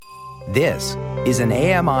This is an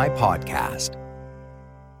AMI podcast.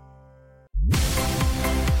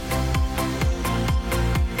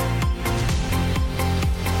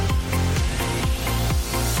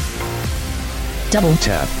 Double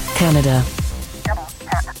Tap Canada.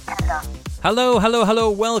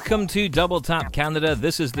 Hello. Welcome to Double Tap Canada.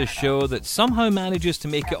 This is the show that somehow manages to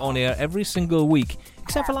make it on air every single week,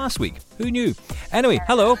 except for last week. Who knew? Anyway,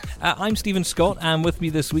 hello. I'm Stephen Scott, and with me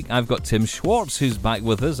this week I've got Tim Schwartz, who's back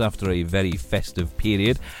with us after a very festive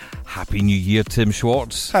period. Happy New Year, Tim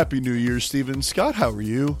Schwartz. Happy New Year, Stephen Scott. How are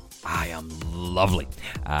you? I am lovely.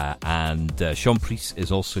 And Sean Priest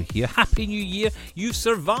is also here. Happy New Year. You've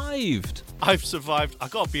survived. I've survived. I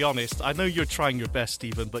gotta be honest, I know you're trying your best,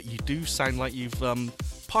 Stephen, but you do sound like you've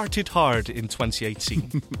partied hard in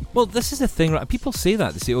 2018. Well, this is the thing, right? People say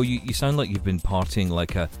that. They say, oh, you sound like you've been partying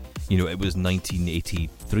like it was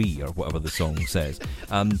 1983 or whatever the song says.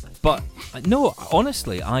 But no,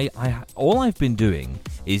 honestly, I all I've been doing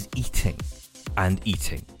is eating and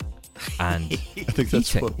eating. And I think that's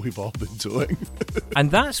eating. what we've all been doing. And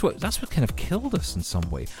that's what kind of killed us in some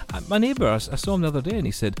way. My neighbour, I saw him the other day, and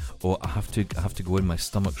he said, "Oh, I have to go in. My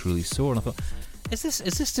stomach's really sore." And I thought, is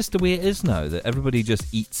this just the way it is now, that everybody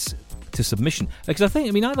just eats to submission? Because I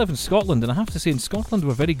live in Scotland, and I have to say, in Scotland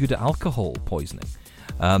we're very good at alcohol poisoning.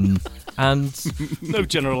 And no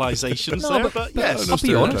generalisations No, there, but yes. I'll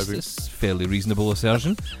be honest, it's a fairly reasonable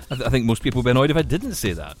assertion. I think most people would be annoyed if I didn't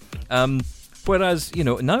say that. Whereas,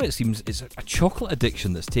 now it seems it's a chocolate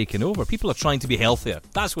addiction that's taken over. People are trying to be healthier.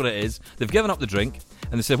 That's what it is. They've given up the drink,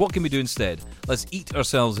 and they said, what can we do instead? Let's eat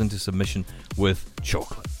ourselves into submission with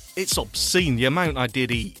chocolate. It's obscene, the amount I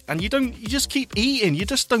did eat. And you just keep eating. You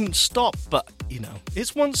just don't stop. But,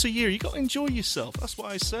 it's once a year. You got to enjoy yourself. That's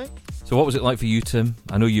what I say. So what was it like for you, Tim?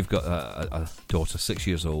 I know you've got a daughter, 6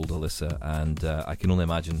 years old, Alyssa, and I can only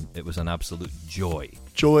imagine it was an absolute joy.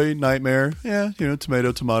 Joy, nightmare. Yeah,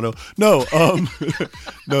 tomato. No,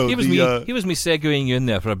 no. He was me segueing you in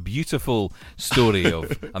there for a beautiful story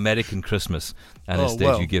of American Christmas, and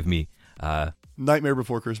instead you give me... Nightmare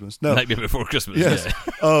Before Christmas. No. Nightmare Before Christmas. Yes.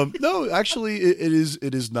 Yeah. No, actually, it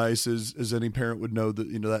is nice, as any parent would know, that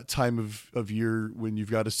that time of year when you've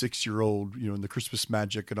got a 6-year-old, and the Christmas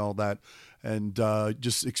magic and all that, and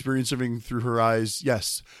just experiencing everything through her eyes.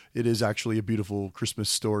 Yes, it is actually a beautiful Christmas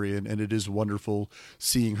story, and it is wonderful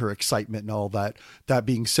seeing her excitement and all that. That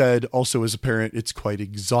being said, also as a parent, it's quite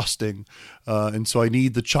exhausting, and so I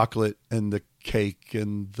need the chocolate and the cake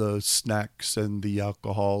and the snacks and the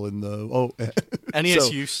alcohol and any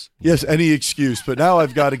excuse. Yes, any excuse. But now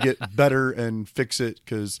I've got to get better and fix it,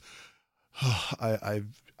 because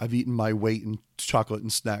I've eaten my weight in chocolate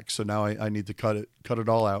and snacks, so now I need to cut it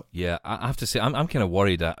all out. Yeah, I have to say, I'm kind of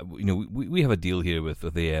worried. We have a deal here with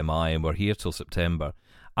the AMI, and we're here till September.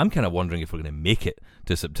 I'm kind of wondering if we're going to make it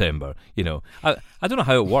to September. I don't know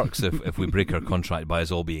how it works if we break our contract by us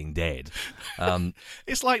all being dead.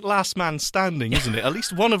 It's like last man standing, isn't it? At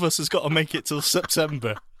least one of us has got to make it till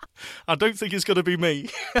September. I don't think it's going to be me.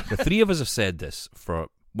 The three of us have said this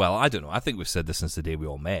I don't know. I think we've said this since the day we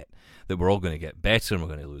all met, that we're all going to get better and we're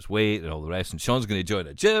going to lose weight and all the rest. And Sean's going to join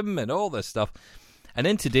a gym and all this stuff. And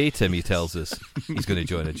then today, Tim, he tells us he's going to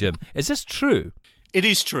join a gym. Is this true? It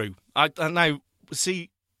is true.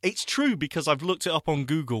 It's true because I've looked it up on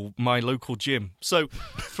Google, my local gym. So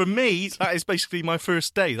for me, that is basically my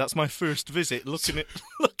first day. That's my first visit, looking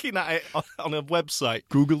at it on a website.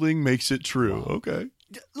 Googling makes it true. Wow. Okay.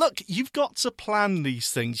 Look, you've got to plan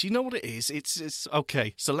these things. You know what it is? It's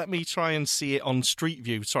okay. So let me try and see it on Street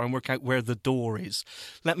View, try and work out where the door is.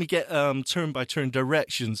 Let me get turn-by-turn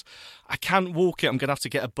directions. I can't walk it. I'm going to have to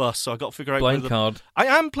get a bus, so I've got to figure out... Blind card. I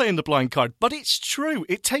am playing the blind card, but it's true.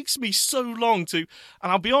 It takes me so long to...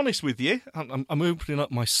 And I'll be honest with you, I'm opening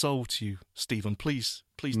up my soul to you, Stephen. Please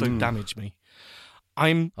don't damage me.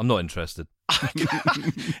 I'm not interested.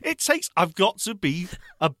 I've got to be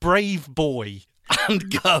a brave boy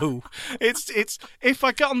and go. It's if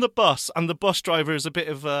I get on the bus and the bus driver is a bit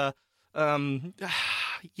of a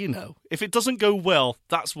if it doesn't go well,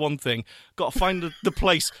 that's one thing. Got to find the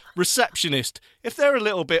place receptionist. If they're a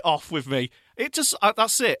little bit off with me,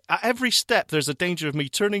 that's it. At every step, there's a danger of me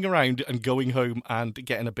turning around and going home and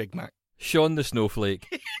getting a Big Mac. Sean the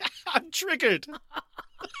Snowflake. I'm triggered.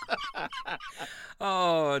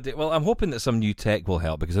 Oh, well, I'm hoping that some new tech will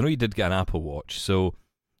help, because I know you did get an Apple Watch, so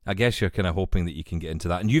I guess you're kind of hoping that you can get into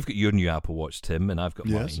that. And you've got your new Apple Watch, Tim, and I've got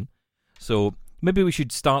mine. So maybe we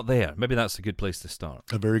should start there. Maybe that's a good place to start.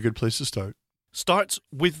 A very good place to start. Start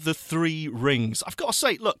with the 3 rings. I've got to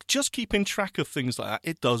say, look, just keeping track of things like that,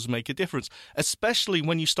 it does make a difference, especially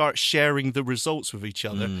when you start sharing the results with each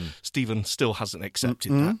other. Stephen still hasn't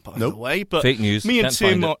accepted that, by the way. But fake news. Me and Can't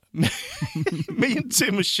Tim find are, me and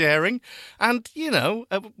Tim are sharing, and,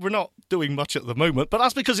 we're not doing much at the moment, but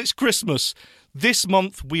that's because it's Christmas. This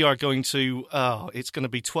month we are going to, it's going to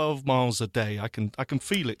be 12 miles a day. I can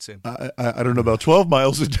feel it, Tim. I don't know about 12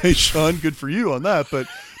 miles a day, Sean. Good for you on that, but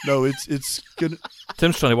no, it's gonna.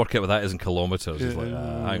 Tim's trying to work out what that is in kilometres. He's like,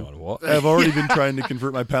 hang on, what? I've already been trying to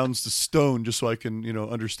convert my pounds to stone just so I can,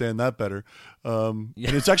 understand that better. And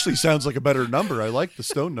it actually sounds like a better number. I like the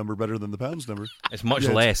stone number better than the pounds number. It's much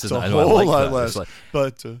less, isn't it? It's a whole lot less.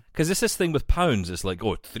 But because it's this thing with pounds. It's like,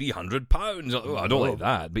 300 pounds. Oh, I don't like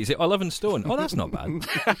that. But you say, 11 stone. Oh, that's not bad.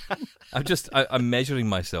 I'm measuring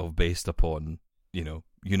myself based upon,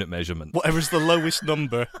 unit measurement. Whatever's the lowest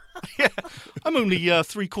number. Yeah, I'm only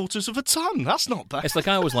 3/4 of a ton. That's not bad. It's like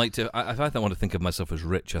I always like to. If I want to think of myself as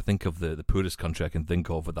rich, I think of the poorest country I can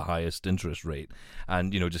think of with the highest interest rate,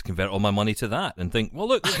 and just convert all my money to that, and think, well,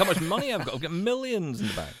 look how much money I've got. I've got millions in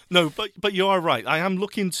the bank. No, but you are right. I am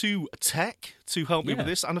looking to tech to help me with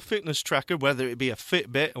this, and a fitness tracker, whether it be a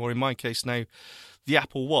Fitbit or in my case now, the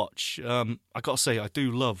Apple Watch. I got to say, I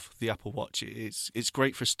do love the Apple Watch. It's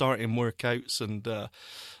great for starting workouts, and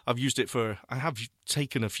I've used it I have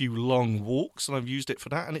taken a few long walks, and I've used it for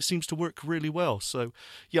that, and it seems to work really well. So,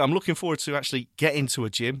 yeah, I'm looking forward to actually getting to a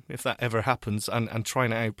gym, if that ever happens, and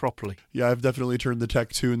trying it out properly. Yeah, I've definitely turned the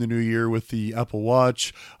tech to in the new year with the Apple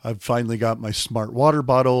Watch. I've finally got my smart water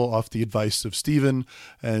bottle off the advice of Stephen,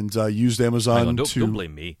 and used Amazon Hang on, don't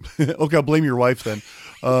blame me. Okay, I'll blame your wife then,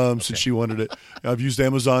 since she wanted it. I've used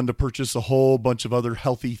Amazon to purchase a whole bunch of other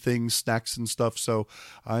healthy things, snacks and stuff. So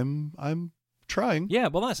I'm trying. Yeah,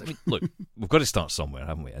 well, look, we've got to start somewhere,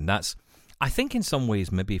 haven't we? And I think in some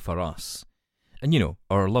ways, maybe for us, and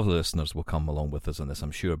our lovely listeners will come along with us on this,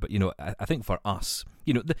 I'm sure. But I think for us,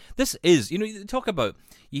 this is, you talk about,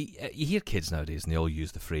 you hear kids nowadays, and they all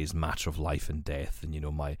use the phrase "matter of life and death," and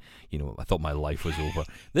I thought my life was over.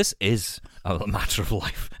 This is a matter of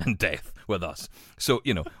life and death with us. So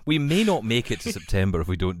we may not make it to September if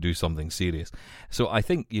we don't do something serious. So I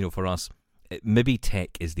think for us, maybe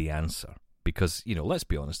tech is the answer, because let's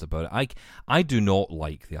be honest about it. I do not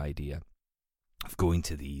like the idea of going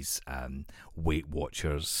to these Weight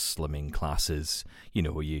Watchers slimming classes,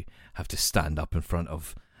 where you have to stand up in front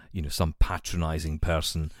of, some patronising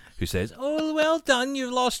person who says, "Oh, well done,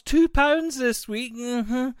 you've lost 2 pounds this week,"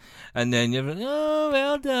 and then you're like, "Oh,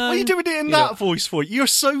 well done." What are you doing it in that voice for? You're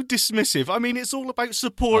so dismissive. I mean, it's all about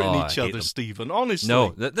supporting each other, Stephen, honestly. No,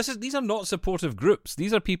 these are not supportive groups.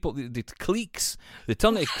 These are people, the cliques. They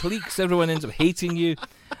turn into cliques, everyone ends up hating you.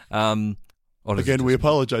 Again, we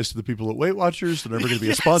apologize to the people at Weight Watchers. They're never going to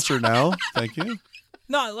be a sponsor now. Thank you.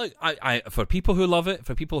 No, look, I for people who love it,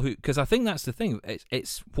 for people who, because I think that's the thing.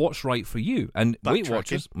 It's what's right for you, and Weight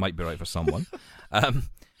Watchers might be right for someone.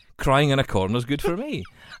 Crying in a corner is good for me.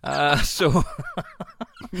 So,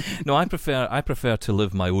 no, I prefer to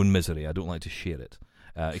live my own misery. I don't like to share it,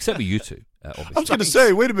 except with you two. Obviously. I was going to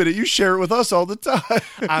say, wait a minute, you share it with us all the time,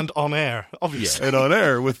 and on air, obviously, and on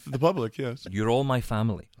air with the public. Yes, you're all my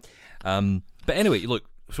family. But anyway, look.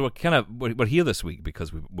 So we're here this week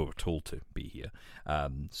because we were told to be here.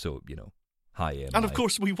 So hi, Em. And of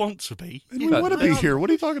course we want to be. And we want to be here. What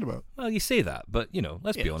are you talking about? Well, you say that, but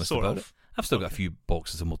let's be honest about it. I've still got a few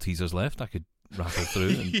boxes of Maltesers left. I could rattle through,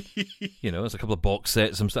 and there's a couple of box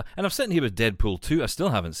sets and stuff. And I'm sitting here with Deadpool 2. I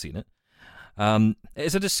still haven't seen it.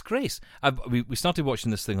 It's a disgrace. We started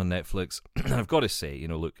watching this thing on Netflix, and I've got to say,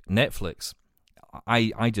 look, Netflix.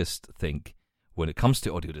 I just think, when it comes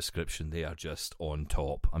to audio description, they are just on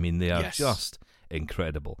top. I mean, they are just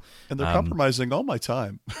incredible. And they're compromising all my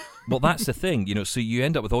time. Well, that's the thing, so you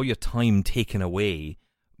end up with all your time taken away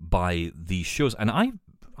by these shows. And I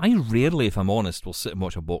rarely, if I'm honest, will sit and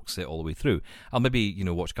watch a box set all the way through. I'll maybe,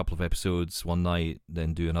 watch a couple of episodes one night,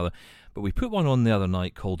 then do another. But we put one on the other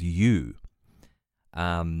night called You.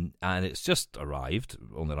 And it's just only arrived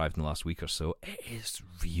in the last week or so. It is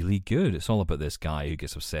really good. It's all about this guy who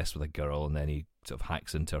gets obsessed with a girl, and then he sort of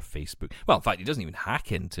hacks into her Facebook. Well, in fact, he doesn't even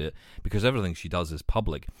hack into it, because everything she does is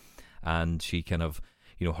public, and she kind of,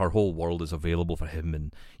 her whole world is available for him,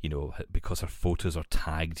 and because her photos are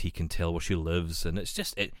tagged, he can tell where she lives, and it's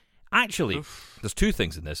just Actually, there's 2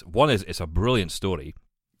 things in this. One is it's a brilliant story,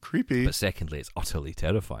 creepy, but secondly, it's utterly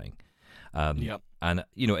terrifying. Yep. And,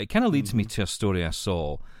 it kind of leads me to a story I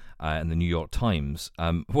saw in the New York Times.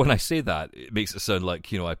 When I say that, it makes it sound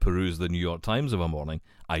like, I peruse the New York Times of a morning.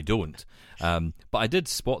 I don't. But I did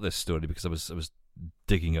spot this story because I was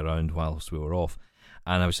digging around whilst we were off.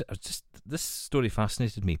 And I was just this story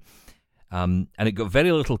fascinated me, and it got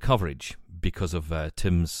very little coverage because of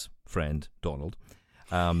Tim's friend Donald.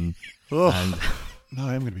 And no,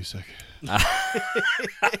 I am going to be sick.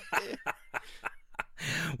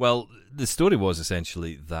 Well, the story was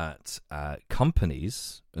essentially that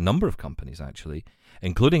companies, a number of companies actually,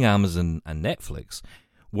 including Amazon and Netflix,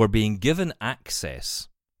 were being given access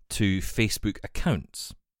to Facebook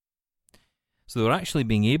accounts. So they were actually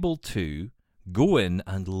being able to go in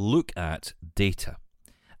and look at data.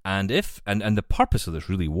 And the purpose of this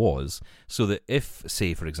really was so that if,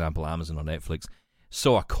 say, for example, Amazon or Netflix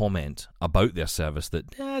saw a comment about their service that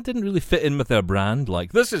didn't really fit in with their brand,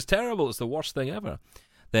 like, this is terrible, it's the worst thing ever,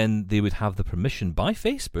 then they would have the permission by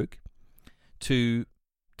Facebook to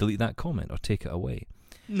delete that comment or take it away.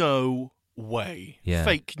 No way. Yeah.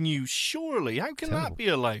 Fake news, surely. How can Terrible. that be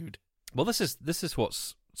allowed? Well, this is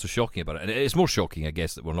what's so shocking about it. And it's more shocking, I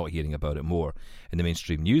guess, that we're not hearing about it more in the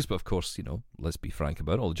mainstream news. But, of course, let's be frank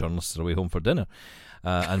about it. All the journalists are away home for dinner.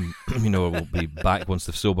 And, we'll be back once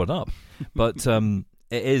they've sobered up. But it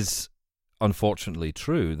is unfortunately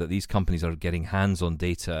true that these companies are getting hands on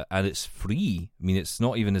data, and it's free. I mean, it's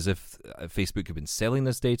not even as if Facebook had been selling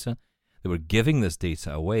this data. They were giving this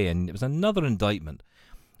data away, and it was another indictment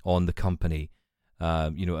on the company.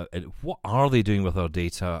 What are they doing with our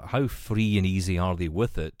data? How free and easy are they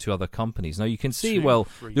with it to other companies? Now, you can see, the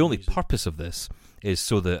only purpose of this is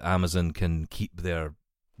so that Amazon can keep their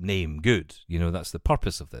name good. That's the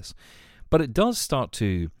purpose of this. But it does start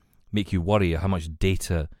to make you worry how much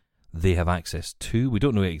data they have access to. We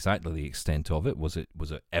don't know exactly the extent of it. Was it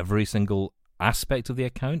every single aspect of the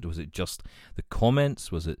account? Was it just the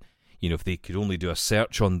comments? Was it, if they could only do a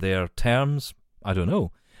search on their terms? I don't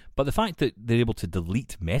know. But the fact that they're able to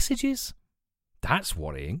delete messages, that's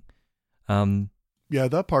worrying. Yeah,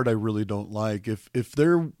 that part I really don't like. If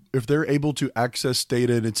they're able to access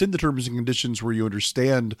data, and it's in the terms and conditions where you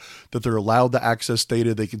understand that they're allowed to access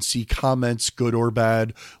data, they can see comments, good or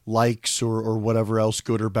bad, likes or whatever else,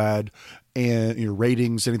 good or bad, and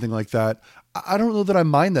ratings, anything like that. I don't know that I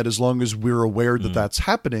mind that as long as we're aware that that's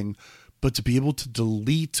happening. But to be able to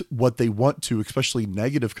delete what they want to, especially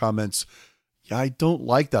negative comments, yeah, I don't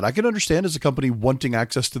like that. I can understand as a company wanting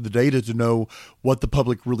access to the data to know what the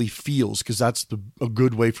public really feels, because that's a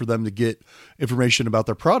good way for them to get information about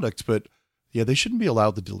their product. But yeah, they shouldn't be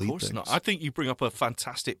allowed to delete things. Of course not. I think you bring up a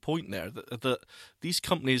fantastic point there, that these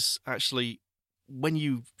companies actually, when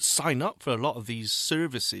you sign up for a lot of these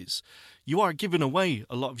services, you are giving away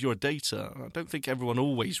a lot of your data. I don't think everyone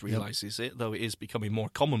always realizes it, though it is becoming more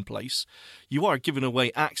commonplace. You are giving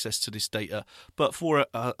away access to this data, but for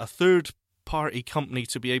a third-party company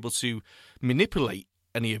to be able to manipulate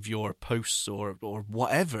any of your posts or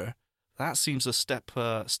whatever, that seems a step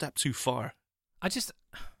too far. I just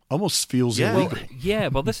almost feels illegal.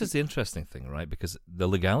 Well, this is the interesting thing, right? Because the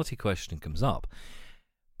legality question comes up.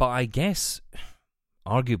 But I guess,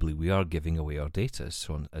 arguably, we are giving away our data,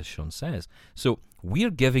 as Sean says. So we're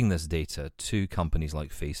giving this data to companies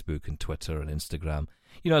like Facebook and Twitter and Instagram.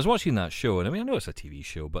 I was watching that show, and I know it's a TV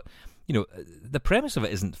show, but, the premise of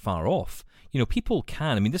it isn't far off. People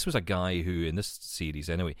can. This was a guy who, in this series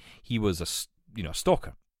anyway, he was a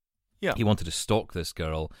stalker. Yeah. He wanted to stalk this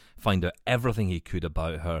girl, find out everything he could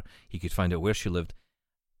about her. He could find out where she lived.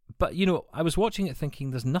 But, I was watching it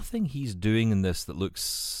thinking, there's nothing he's doing in this that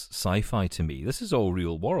looks sci-fi to me. This is all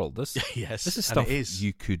real world. This is stuff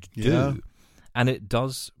you could do. Yeah. And it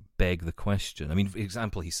does beg the question. For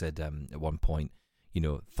example, he said at one point,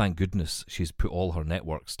 thank goodness she's put all her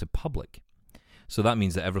networks to public. So that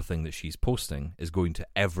means that everything that she's posting is going to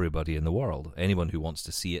everybody in the world. Anyone who wants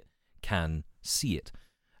to see it can see it.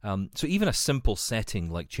 So even a simple setting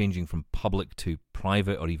like changing from public to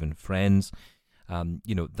private or even friends,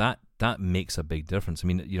 that makes a big difference.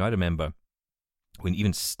 I remember when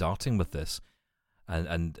even starting with this,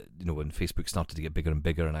 and when Facebook started to get bigger and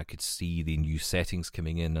bigger, and I could see the new settings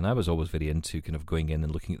coming in, and I was always very into kind of going in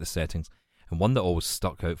and looking at the settings. And one that always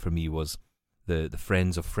stuck out for me was the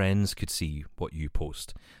friends of friends could see what you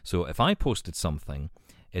post. So if I posted something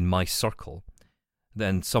in my circle,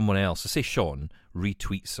 then someone else, say Sean,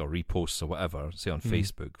 retweets or reposts or whatever, say on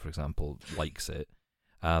Facebook, for example, likes it,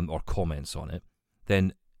 or comments on it,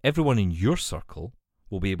 then everyone in your circle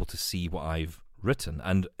will be able to see what I've written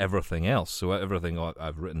and everything else. So everything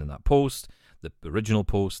I've written in that post, the original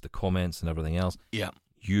post, the comments and everything else,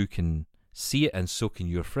 you can see it, and so can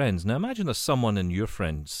your friends. Now imagine there's someone in your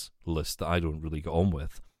friends list that I don't really get on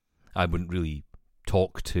with. I wouldn't really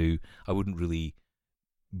talk to. I wouldn't really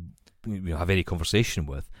have any conversation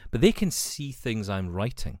with. But they can see things I'm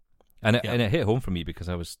writing. And it hit home for me because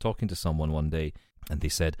I was talking to someone one day and they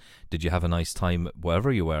said, did you have a nice time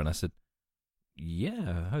wherever you were? And I said,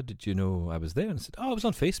 yeah, how did you know I was there? And I said, oh, I was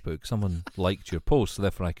on Facebook. Someone liked your post, so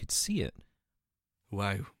therefore I could see it.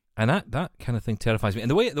 Wow. And that kind of thing terrifies me.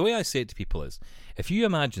 And the way I say it to people is, if you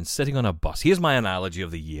imagine sitting on a bus, here's my analogy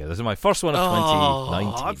of the year. This is my first one of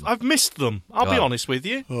 2019. I've missed them. I'll be honest with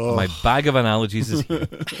you. My bag of analogies is here.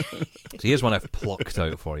 So here's one I've plucked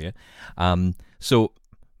out for you. So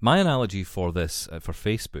my analogy for this, for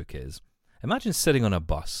Facebook is, imagine sitting on a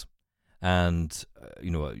bus and,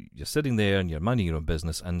 you're sitting there and you're minding your own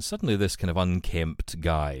business, and suddenly this kind of unkempt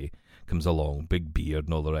guy comes along, big beard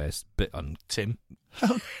and all the rest, Tim.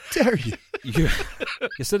 How dare you? You're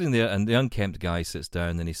sitting there, and the unkempt guy sits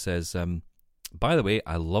down and he says, by the way,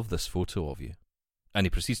 I love this photo of you. And he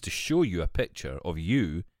proceeds to show you a picture of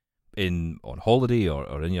you on holiday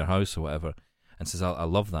or in your house or whatever, and says, I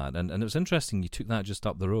love that. And it was interesting, you took that just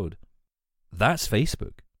up the road. That's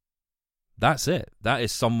Facebook. That's it. That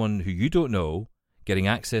is someone who you don't know getting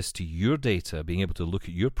access to your data, being able to look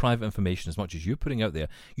at your private information as much as you're putting out there.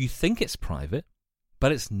 You think it's private,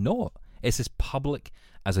 but it's not. It's as public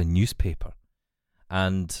as a newspaper.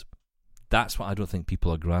 And that's what I don't think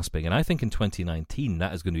people are grasping. And I think in 2019,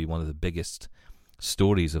 that is going to be one of the biggest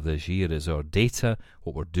stories of this year, is our data,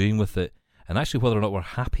 what we're doing with it, and actually whether or not we're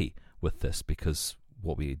happy with this, because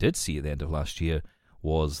what we did see at the end of last year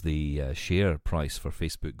was the share price for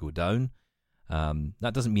Facebook go down.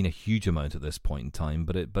 That doesn't mean a huge amount at this point in time,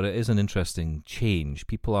 but it is an interesting change.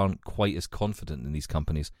 People aren't quite as confident in these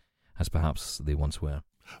companies as perhaps they once were.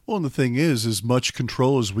 Well, and the thing is, as much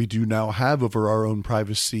control as we do now have over our own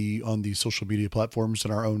privacy on these social media platforms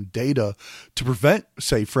and our own data to prevent,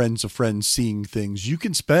 say, friends of friends seeing things, you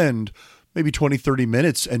can spend maybe 20, 30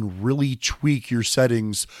 minutes and really tweak your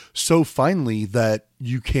settings so finely that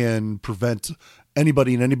you can prevent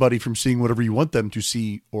anybody and anybody from seeing whatever you want them to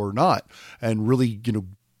see or not, and really,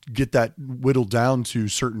 get that whittled down to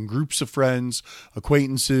certain groups of friends,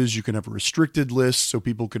 acquaintances. You can have a restricted list so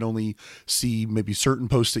people can only see maybe certain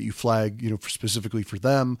posts that you flag, specifically for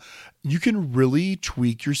them. You can really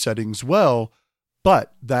tweak your settings well,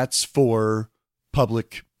 but that's for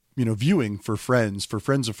public, viewing, for friends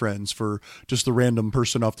of friends, for just the random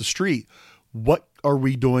person off the street. What are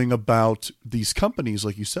we doing about these companies,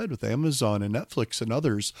 like you said, with Amazon and Netflix and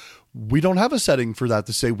others? We don't have a setting for that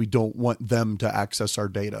to say we don't want them to access our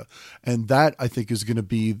data. And that, I think, is going to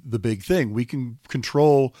be the big thing. We can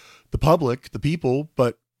control the public, the people,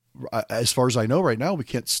 but as far as I know right now, we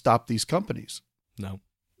can't stop these companies. No.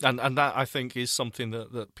 And that, I think, is something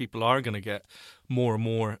that people are going to get more and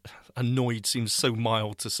more annoyed, seems so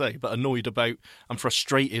mild to say, but annoyed about and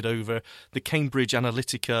frustrated over the Cambridge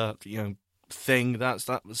Analytica, thing. I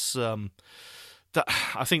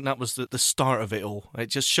think that was the start of it all. It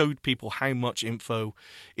just showed people how much info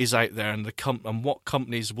is out there and and what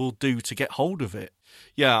companies will do to get hold of it.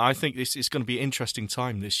 Yeah, I think this is going to be an interesting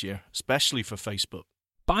time this year, especially for Facebook.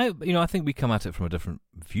 But I think we come at it from a different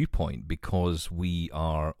viewpoint because we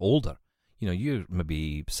are older. You're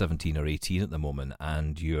maybe 17 or 18 at the moment,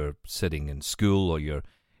 and you're sitting in school or you're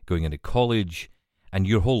going into college, and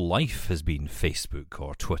your whole life has been Facebook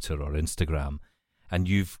or Twitter or Instagram, and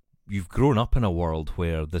you've grown up in a world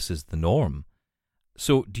where this is the norm.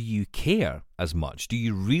 So do you care as much? Do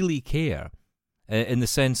you really care? In the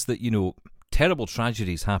sense that, terrible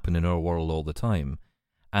tragedies happen in our world all the time,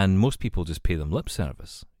 and most people just pay them lip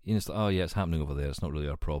service. It's like, oh yeah, it's happening over there, it's not really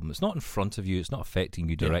our problem. It's not in front of you, it's not affecting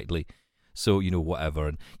you directly. Yeah. So, whatever.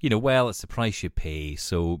 And, well, it's the price you pay,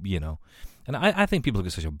 so, And I think people have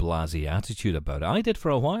got such a blasé attitude about it. I did for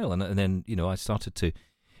a while, and then, I started to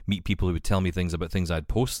meet people who would tell me things about things I'd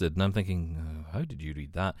posted, and I'm thinking, how did you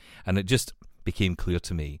read that? And it just became clear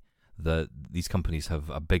to me that these companies have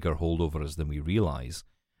a bigger hold over us than we realise,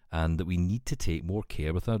 and that we need to take more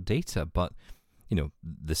care with our data. But,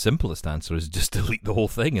 the simplest answer is just delete the whole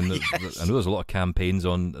thing. And yes. I know there's a lot of campaigns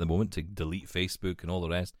on at the moment to delete Facebook and all the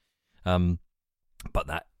rest. But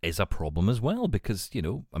that is a problem as well because,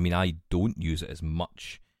 I don't use it as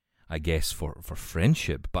much, I guess, for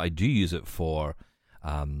friendship, but I do use it for,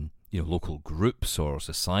 local groups or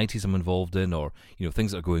societies I'm involved in or,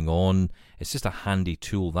 things that are going on. It's just a handy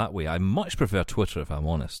tool that way. I much prefer Twitter, if I'm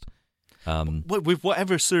honest. With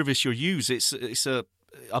whatever service you use, it's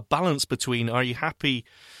a balance between, are you happy,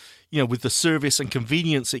 with the service and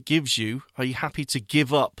convenience it gives you? Are you happy to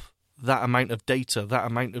give up that amount of data, that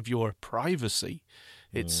amount of your privacy?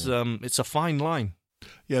 It's a fine line.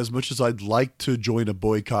 Yeah, as much as I'd like to join a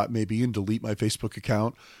boycott maybe and delete my Facebook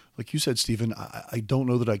account, like you said, Stephen, I don't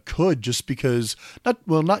know that I could, just because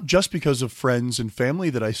not just because of friends and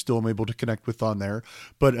family that I still am able to connect with on there,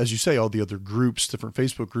 but as you say, all the other groups, different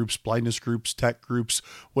Facebook groups, blindness groups, tech groups,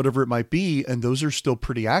 whatever it might be. And those are still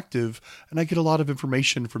pretty active. And I get a lot of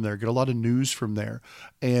information from there, get a lot of news from there.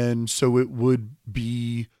 And so it would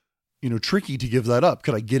be, tricky to give that up.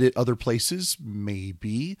 Could I get it other places?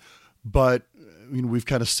 Maybe. But we've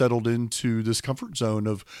kind of settled into this comfort zone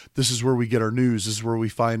of, this is where we get our news. This is where we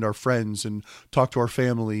find our friends and talk to our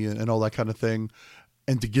family and all that kind of thing.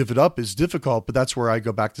 And to give it up is difficult, but that's where I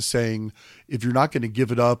go back to saying, if you're not going to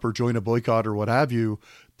give it up or join a boycott or what have you,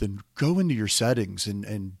 then go into your settings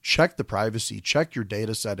and check the privacy, check your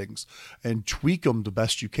data settings and tweak them the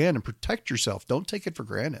best you can and protect yourself. Don't take it for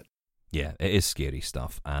granted. Yeah, it is scary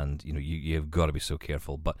stuff. And, you've got to be so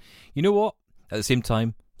careful. But you know what? At the same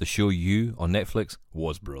time, the show You on Netflix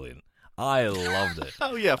was brilliant. I loved it.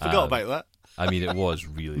 Oh, yeah, I forgot about that. I mean, it was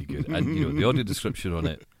really good. And, the audio description on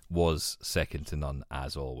it was second to none,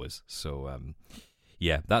 as always. So,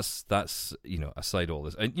 that's aside all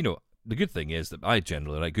this. And, the good thing is that I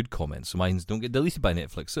generally write good comments, so mine don't get deleted by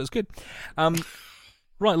Netflix, so it's good.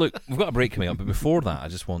 Right, look, we've got a break coming up, but before that, I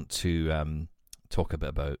just want to talk a bit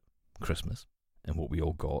about Christmas and what we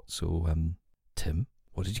all got. So, Tim,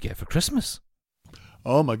 what did you get for Christmas?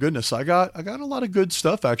 Oh my goodness. I got a lot of good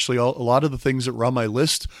stuff. Actually, a lot of the things that were on my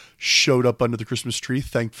list showed up under the Christmas tree,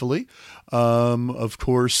 thankfully. Of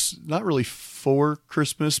course, not really for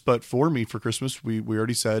Christmas, but for me for Christmas. We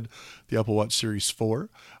already said the Apple Watch Series 4.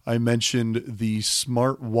 I mentioned the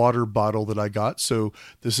smart water bottle that I got. So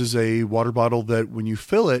this is a water bottle that when you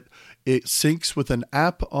fill it, it syncs with an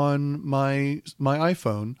app on my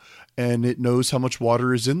iPhone, and it knows how much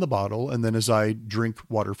water is in the bottle. And then as I drink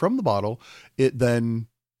water from the bottle, it then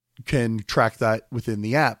can track that within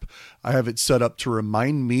the app. I have it set up to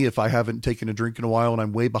remind me if I haven't taken a drink in a while and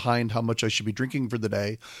I'm way behind how much I should be drinking for the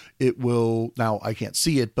day. It will, now I can't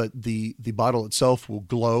see it, but the bottle itself will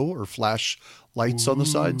glow or flash lights on the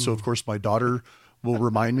side. So of course my daughter will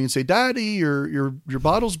remind me and say, Daddy, your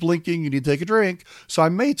bottle's blinking. You need to take a drink. So I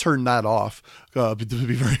may turn that off, to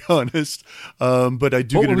be very honest. But I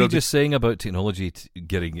do what get were we just saying about technology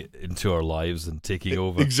getting into our lives and taking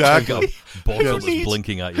over? Exactly. A bottle that's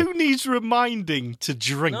blinking at you. Who needs reminding to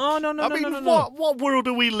drink? No. What world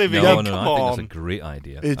are we living in? No, Come I think on. that's a great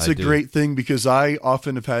idea. It's a great thing because I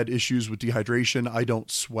often have had issues with dehydration. I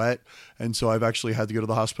don't sweat. And so I've actually had to go to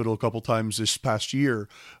the hospital a couple times this past year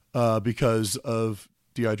because of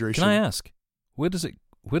dehydration. Can I ask, where does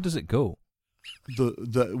it go?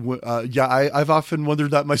 I've often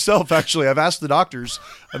wondered that myself. Actually, I've asked the doctors.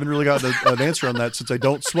 I haven't really gotten an answer on that since I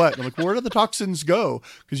don't sweat. I'm like, where do the toxins go?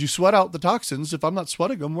 Because you sweat out the toxins. If I'm not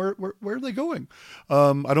sweating them, where are they going?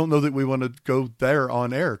 I don't know that we want to go there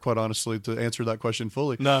on air, quite honestly, to answer that question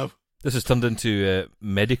fully. No. This has turned into a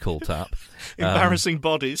medical tap. Embarrassing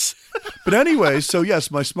bodies. But anyway, so yes,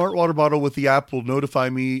 my smart water bottle with the app will notify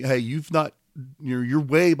me, hey, you're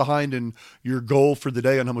way behind in your goal for the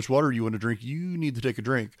day on how much water you want to drink. You need to take a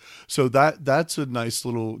drink. So that's a nice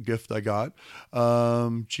little gift I got.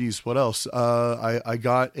 What else? I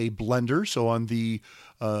got a blender. So on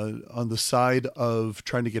the side of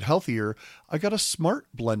trying to get healthier, I got a smart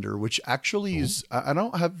blender, which actually is, I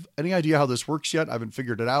don't have any idea how this works yet. I haven't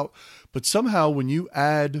figured it out, but somehow when you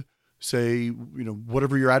add, say,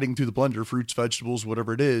 whatever you're adding to the blender, fruits, vegetables,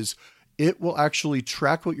 whatever it is, it will actually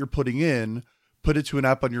track what you're putting in, put it to an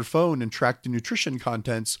app on your phone and track the nutrition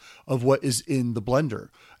contents of what is in the blender.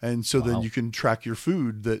 And so then you can track your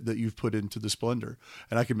food that you've put into this blender.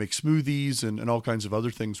 And I can make smoothies and all kinds of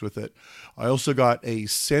other things with it. I also got a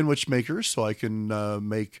sandwich maker so I can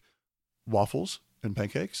make waffles and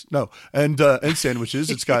pancakes. And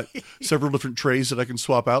sandwiches. It's got several different trays that I can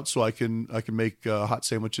swap out so I can make hot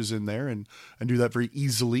sandwiches in there and do that very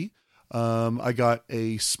easily. I got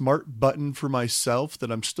a smart button for myself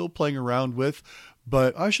that I'm still playing around with,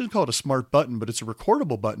 but I shouldn't call it a smart button, but it's a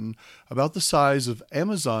recordable button about the size of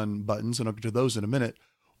Amazon buttons, and I'll get to those in a minute,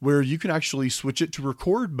 where you can actually switch it to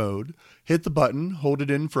record mode, hit the button, hold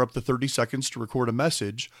it in for up to 30 seconds to record a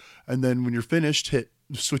message, and then when you're finished,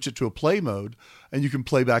 switch it to a play mode, and you can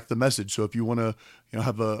play back the message. So if you want to,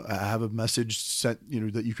 have a message sent,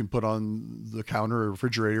 that you can put on the counter or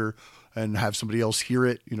refrigerator and have somebody else hear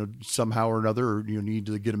it, somehow or another, or you need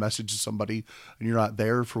to get a message to somebody and you're not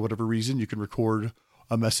there for whatever reason, you can record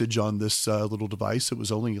a message on this little device. It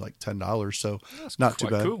was only like $10, so That's not too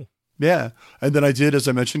bad. Cool. Yeah. And then I did, as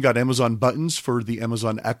I mentioned, got Amazon buttons for the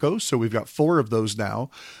Amazon Echo. So we've got 4 of those now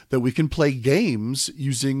that we can play games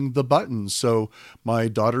using the buttons. So my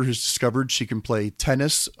daughter has discovered she can play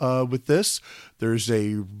tennis with this. There's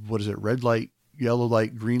a, red light yellow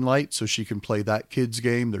light, green light, so she can play that kids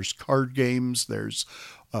game. There's card games. There's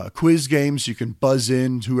quiz games. You can buzz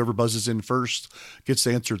in. Whoever buzzes in first gets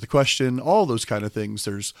to answer the question. All those kind of things.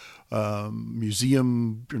 There's like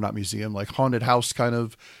haunted house kind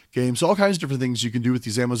of games. All kinds of different things you can do with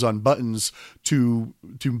these Amazon buttons to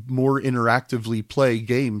more interactively play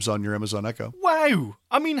games on your Amazon Echo. Wow!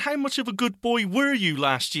 I mean, how much of a good boy were you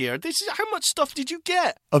last year? How much stuff did you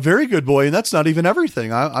get? A very good boy, and that's not even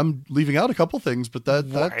everything. I'm leaving out a couple things, but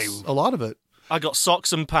that's a lot of it. I got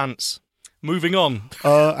socks and pants. Moving on.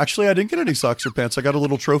 Actually, I didn't get any socks or pants. I got a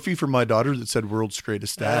little trophy from my daughter that said "World's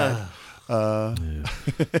Greatest Dad." Oh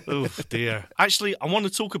dear. Actually, I want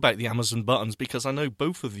to talk about the Amazon buttons because I know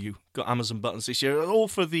both of you got Amazon buttons this year, all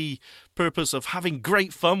for the purpose of having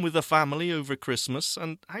great fun with the family over Christmas.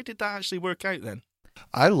 And how did that actually work out then?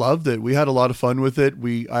 I loved it. We had a lot of fun with it.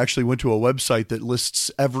 I actually went to a website that lists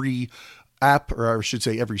every app, or I should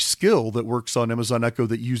say every skill that works on Amazon Echo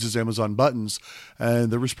that uses Amazon buttons. And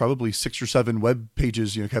there was probably 6 or 7 web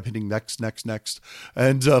pages, kept hitting next,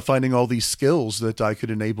 and finding all these skills that I could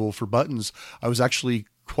enable for buttons. I was actually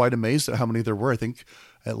quite amazed at how many there were. I think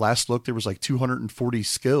at last look, there was like 240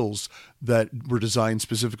 skills that were designed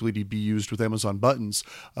specifically to be used with Amazon buttons.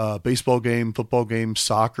 Baseball game, football game,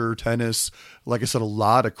 soccer, tennis. Like I said, a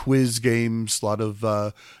lot of quiz games, a lot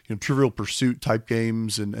of Trivial Pursuit type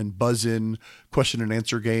games and buzz-in question and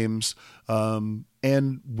answer games.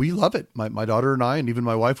 And we love it. My daughter and I, and even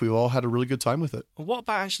my wife, we all had a really good time with it. What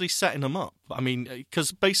about actually setting them up? I mean,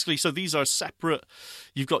 because basically, so these are separate.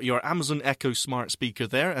 You've got your Amazon Echo smart speaker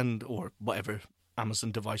there, or whatever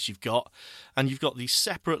Amazon device you've got, and you've got these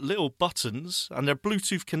separate little buttons, and they're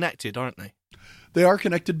Bluetooth connected, aren't they? They are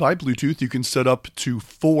connected by Bluetooth. You can set up to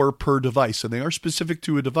 4 per device, and they are specific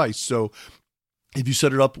to a device. So if you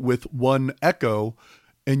set it up with one Echo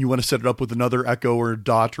and you want to set it up with another Echo or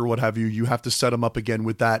Dot or what have you, you have to set them up again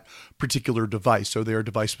with that particular device. So they are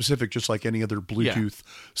device specific, just like any other Bluetooth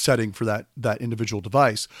setting for that individual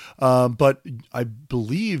device. But I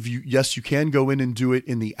believe you can go in and do it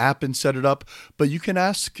in the app and set it up, but you can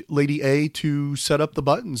ask Lady A to set up the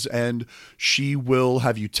buttons and she will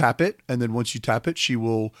have you tap it. And then once you tap it, she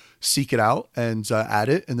will seek it out and add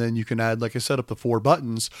it. And then you can add, like I said, up to 4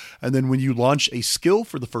 buttons. And then when you launch a skill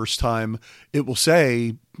for the first time, it will say,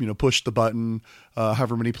 push the button,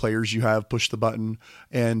 however many players you have, push the button,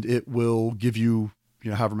 and it will give you,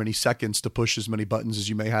 however many seconds to push as many buttons as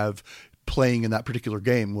you may have playing in that particular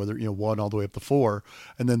game, whether, 1 all the way up to 4.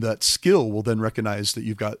 And then that skill will then recognize that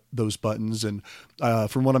you've got those buttons. And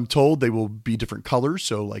from what I'm told, they will be different colors.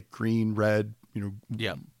 So like green, red,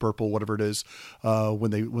 purple, whatever it is,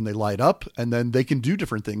 when they light up, and then they can do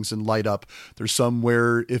different things and light up. There's some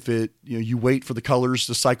where if it, you wait for the colors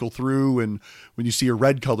to cycle through, and when you see a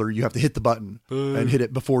red color, you have to hit the button and hit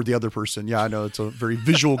it before the other person. Yeah, I know it's a very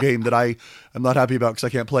visual game that I am not happy about because I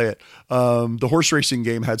can't play it. The horse racing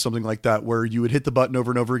game had something like that where you would hit the button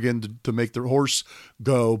over and over again to make the horse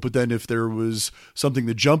go. But then if there was something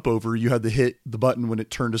to jump over, you had to hit the button when it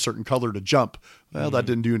turned a certain color to jump. Well, that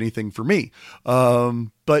didn't do anything for me.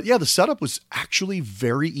 But yeah, the setup was actually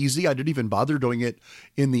very easy. I didn't even bother doing it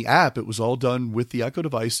in the app. It was all done with the Echo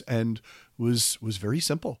device and was very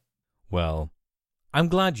simple. Well, I'm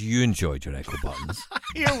glad you enjoyed your Echo buttons.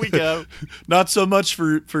 Here we go. Not so much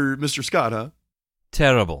for Mr. Scott, huh?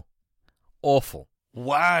 Terrible. Awful.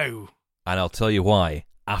 Wow. And I'll tell you why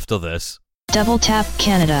after this. Double Tap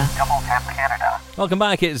Canada. Double Tap Canada. Welcome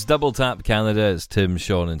back. It's Double Tap Canada. It's Tim,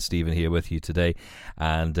 Sean and Stephen here with you today.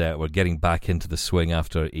 And we're getting back into the swing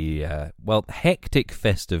after a, hectic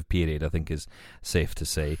festive period, I think is safe to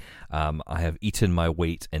say. I have eaten my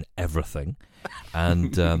weight in everything.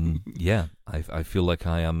 And, I feel like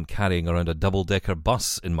I am carrying around a double-decker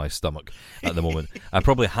bus in my stomach at the moment. I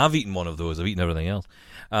probably have eaten one of those. I've eaten everything else.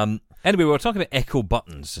 Anyway, we were talking about Echo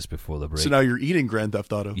buttons just before the break. So now you're eating Grand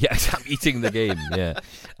Theft Auto. Yes, I'm eating the game, yeah.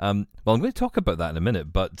 I'm going to talk about that in a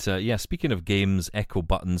minute. But, speaking of games, Echo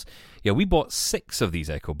buttons, we bought 6 of these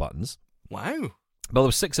Echo buttons. Wow. Well, there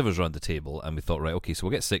were 6 of us around the table, and we thought, right, okay, so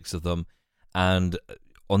we'll get 6 of them. And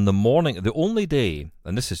on the morning, the only day,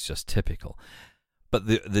 and this is just typical, but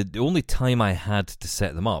the only time I had to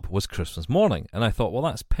set them up was Christmas morning. And I thought, well,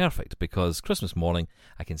 that's perfect, because Christmas morning,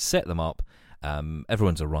 I can set them up.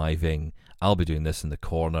 Everyone's arriving. I'll be doing this in the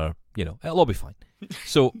corner. It'll all be fine.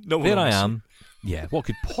 So there I am. Yeah, what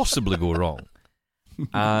could possibly go wrong?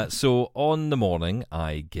 So on the morning,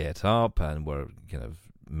 I get up and we're kind of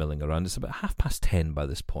milling around. It's about 10:30 by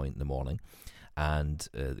this point in the morning, and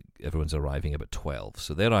everyone's arriving about 12.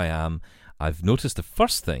 So there I am. I've noticed the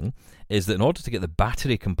first thing is that in order to get the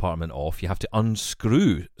battery compartment off, you have to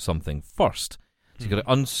unscrew something first. So you've got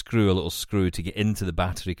to unscrew a little screw to get into the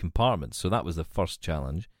battery compartment. So that was the first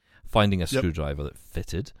challenge, finding a screwdriver that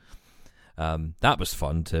fitted. That was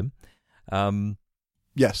fun, Tim.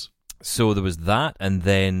 Yes. So there was that, and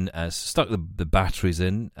then stuck the batteries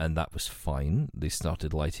in, and that was fine. They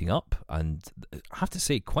started lighting up, and I have to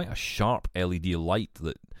say, quite a sharp LED light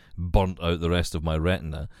that burnt out the rest of my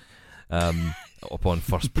retina upon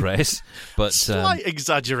first press. But slight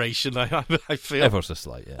exaggeration, I feel. Ever so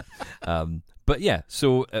slight, yeah. But yeah,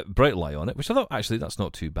 so bright light on it, which I thought, actually, that's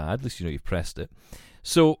not too bad. At least you know you've pressed it.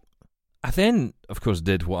 So I then, of course,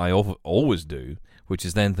 did what I always do, which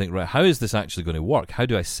is then think, right, how is this actually going to work? How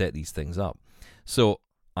do I set these things up? So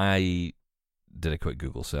I did a quick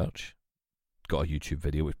Google search, got a YouTube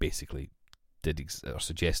video, which basically or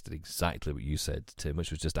suggested exactly what you said, Tim,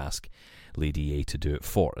 which was just ask Lady A to do it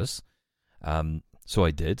for us. So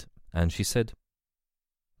I did, and she said,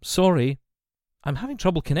 "Sorry, I'm having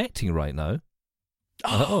trouble connecting right now."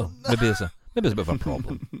 I thought, maybe it's a bit of a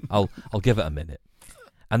problem. I'll give it a minute.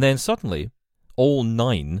 And then suddenly, all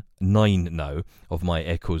nine now of my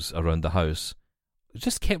Echoes around the house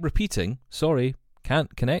just kept repeating, "Sorry,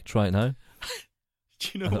 can't connect right now." Do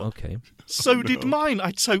you know what? Okay. So did mine. I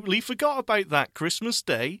totally forgot about that. Christmas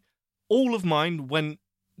Day, all of mine went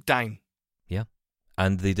down. Yeah.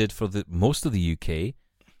 And they did for most of the UK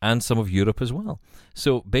and some of Europe as well.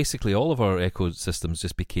 So basically all of our Echo systems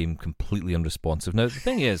just became completely unresponsive. Now, the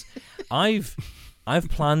thing is, I've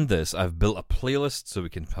planned this. I've built a playlist so we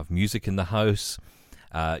can have music in the house,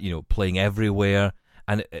 playing everywhere.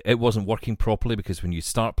 And it wasn't working properly because when you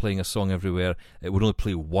start playing a song everywhere, it would only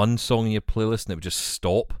play one song in your playlist and it would just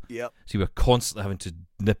stop. Yep. So you were constantly having to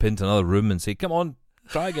nip into another room and say, "Come on,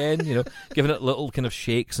 try again," giving it little kind of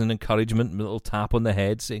shakes and encouragement, a little tap on the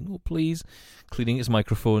head, saying, "Oh, please," cleaning its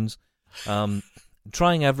microphones,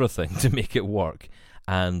 trying everything to make it work.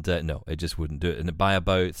 And no, it just wouldn't do it. And by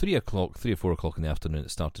about 3 or 4 o'clock in the afternoon,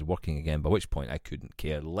 it started working again, by which point I couldn't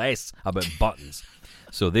care less about buttons.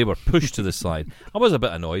 So they were pushed to the side. I was a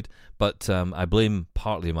bit annoyed, but I blame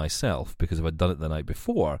partly myself, because if I'd done it the night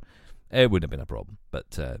before, it wouldn't have been a problem.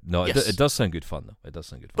 But no, yes. It does sound good fun, though. It does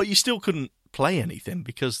sound good fun. But you still couldn't play anything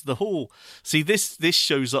because the whole... See, this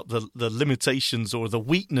shows up the limitations or the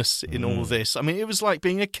weakness in all this. I mean, it was like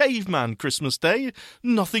being a caveman Christmas Day.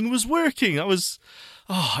 Nothing was working. It was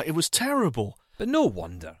terrible. But no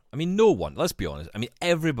wonder. I mean, no one. Let's be honest. I mean,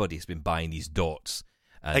 everybody's been buying these dots.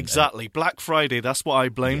 Exactly. Black Friday, that's what I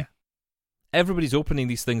blame. Yeah. Everybody's opening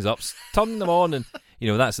these things up, turning them on, and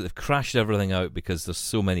that's it. They've crashed everything out because there's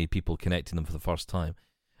so many people connecting them for the first time.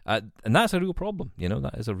 And that's a real problem.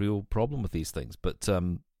 That is a real problem with these things. But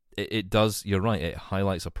it does, you're right, it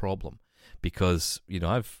highlights a problem because,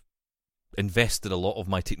 I've invested a lot of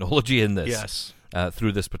my technology in this. Yes.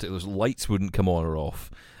 Through this particular, lights wouldn't come on or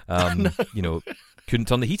off. Couldn't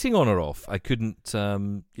turn the heating on or off. I couldn't,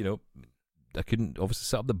 I couldn't obviously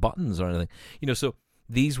set up the buttons or anything. So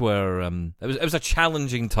these were, it was a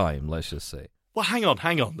challenging time, let's just say. Well, hang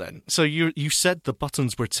on then. So you said the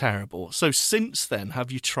buttons were terrible. So since then,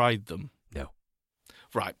 have you tried them? No.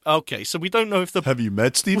 Right. Okay. So we don't know if the... Have you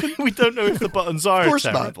met Stephen? We don't know if the buttons are course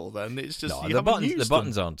terrible not. then. It's just no, you the haven't used the them.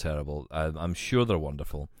 buttons aren't terrible. I'm sure they're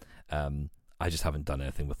wonderful. I just haven't done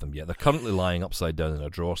anything with them yet. They're currently lying upside down in a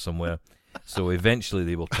drawer somewhere. So eventually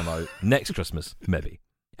they will come out next Christmas, maybe.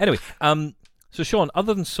 Anyway, so Sean,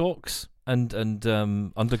 other than socks and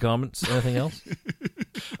undergarments, anything else?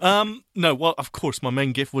 No, well, of course, my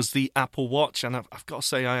main gift was the Apple Watch, and I've got to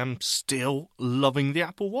say I am still loving the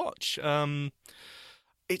Apple Watch.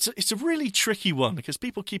 It's a really tricky one because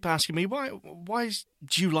people keep asking me, why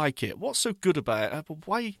do you like it? What's so good about it?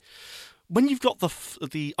 Why, when you've got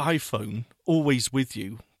the iPhone always with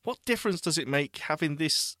you, what difference does it make having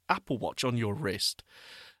this Apple Watch on your wrist?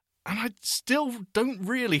 And I still don't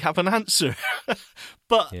really have an answer.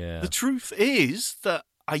 But the truth is that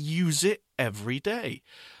I use it every day.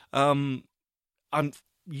 I'm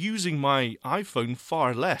using my iPhone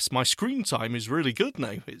far less. My screen time is really good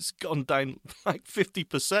now. It's gone down like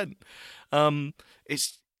 50%.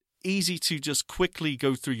 It's easy to just quickly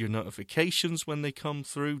go through your notifications when they come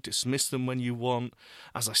through, dismiss them when you want.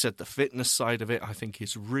 As I said, the fitness side of it I think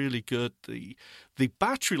is really good. The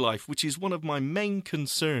battery life, which is one of my main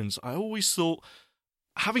concerns. I always thought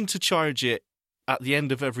having to charge it at the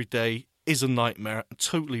end of every day is a nightmare,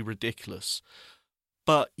 totally ridiculous.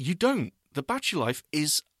 But you don't. The battery life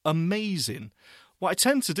is amazing. What I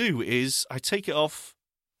tend to do is I take it off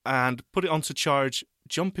and put it onto charge,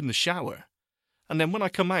 jump in the shower, and then when I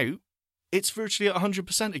come out, it's virtually at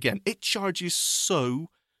 100% again. It charges so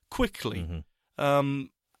quickly. Mm-hmm.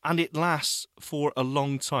 and it lasts for a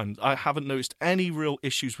long time. I haven't noticed any real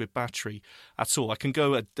issues with battery at all. I can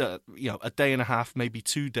go a day and a half, maybe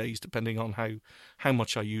 2 days, depending on how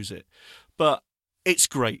much I use it. But it's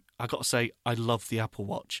great. I got to say, I love the Apple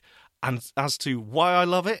Watch. And as to why I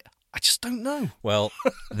love it, I just don't know. Well,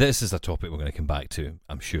 this is a topic we're going to come back to,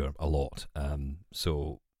 I'm sure, a lot.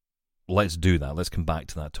 So let's do that. Let's come back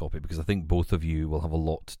to that topic, because I think both of you will have a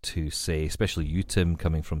lot to say, especially you, Tim,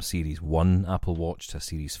 coming from Series 1 Apple Watch to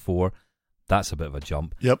Series 4. That's a bit of a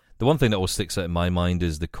jump. Yep. The one thing that always sticks out in my mind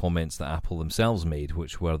is the comments that Apple themselves made,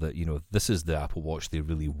 which were that, this is the Apple Watch they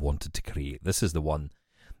really wanted to create. This is the one.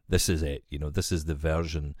 This is it. This is the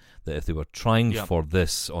version that if they were trying for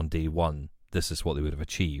this on day one, this is what they would have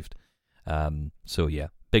achieved. So, yeah.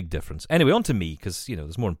 Big difference. Anyway, on to me, because,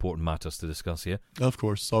 there's more important matters to discuss here. Of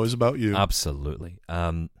course, it's always about you. Absolutely.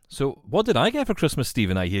 So, what did I get for Christmas,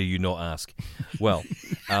 Stephen? I hear you not ask. Well,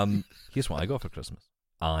 here's what I got for Christmas.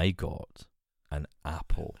 I got an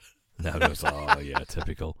Apple. Now, oh, yeah,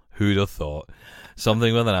 typical. Who'd have thought?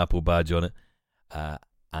 Something with an Apple badge on it.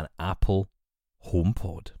 An Apple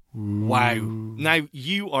HomePod. Wow. Now,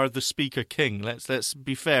 you are the speaker king. Let's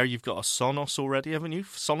be fair, you've got a Sonos already, haven't you?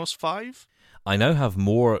 Sonos 5? I now have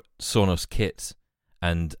more Sonos kit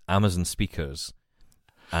and Amazon speakers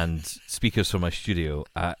and speakers for my studio.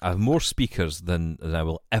 I have more speakers than I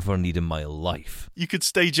will ever need in my life. You could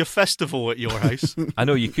stage a festival at your house. I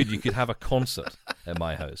know you could. You could have a concert at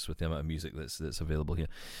my house with the amount of music that's available here.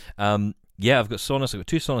 I've got Sonos. I've got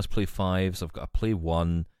 2 Sonos Play 5s. I've got a Play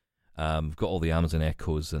 1. I've got all the Amazon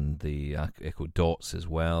Echoes and the Echo Dots as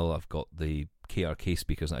well. I've got the KRK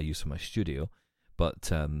speakers that I use for my studio.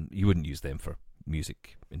 But you wouldn't use them for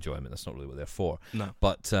music enjoyment. That's not really what they're for. No.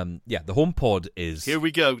 But, the HomePod is... Here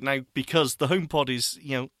we go. Now, because the HomePod is,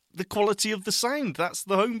 the quality of the sound. That's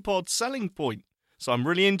the HomePod selling point. So I'm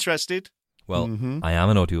really interested. Well, I am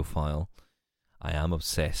an audiophile. I am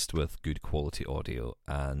obsessed with good quality audio.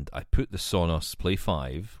 And I put the Sonos Play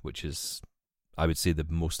 5, which is, I would say, the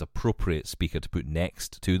most appropriate speaker to put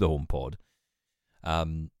next to the HomePod,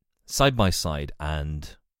 side by side,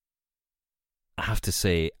 and... I have to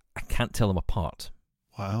say, I can't tell them apart.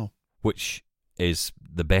 Wow. Which is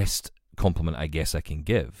the best compliment I guess I can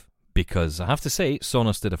give. Because I have to say,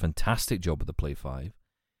 Sonos did a fantastic job with the Play 5.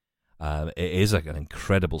 It is an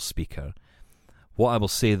incredible speaker. What I will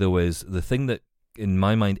say, though, is the thing that, in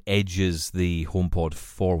my mind, edges the HomePod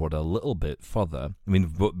forward a little bit further. I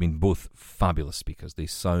mean, both fabulous speakers. They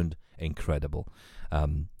sound incredible.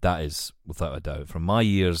 That is, without a doubt, from my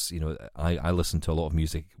ears, I listen to a lot of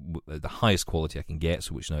music at the highest quality I can get,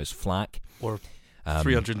 so which now is FLAC. Or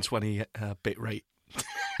 320 bit rate.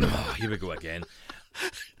 Oh, here we go again.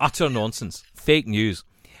 Utter nonsense. Fake news.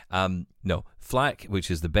 No, FLAC, which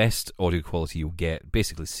is the best audio quality you'll get,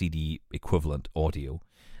 basically CD equivalent audio.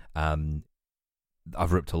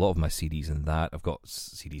 I've ripped a lot of my CDs in that. I've got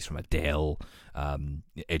CDs from Adele,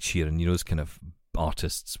 Ed Sheeran, those kind of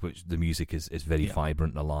artists, which the music is very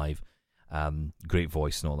vibrant and alive, great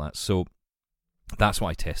voice and all that. So that's what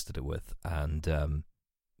I tested it with, and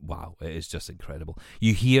wow, it is just incredible.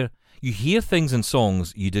 You hear things in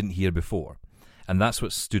songs you didn't hear before, and that's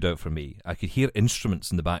what stood out for me. I could hear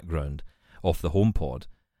instruments in the background of the HomePod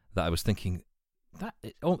that I was thinking that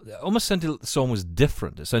it almost sounded like the song was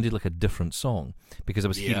different. It sounded like a different song because I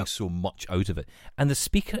was hearing so much out of it. And the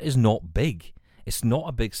speaker is not big. It's not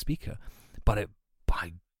a big speaker, but it,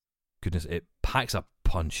 by goodness, it packs a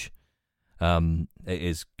punch. It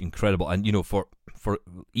is incredible. And, for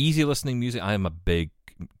easy listening music, I am a big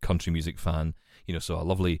country music fan. So a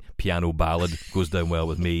lovely piano ballad goes down well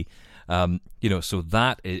with me. So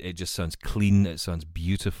that, it just sounds clean. It sounds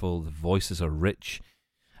beautiful. The voices are rich.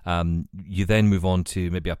 You then move on to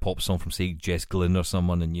maybe a pop song from, say, Jess Glynn or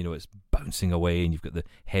someone, and it's bouncing away, and you've got the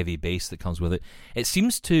heavy bass that comes with it. It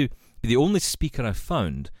seems to be the only speaker I've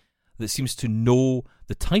found that seems to know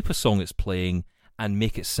the type of song it's playing and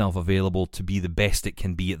make itself available to be the best it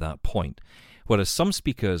can be at that point. Whereas some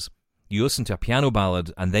speakers, you listen to a piano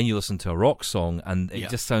ballad and then you listen to a rock song, and it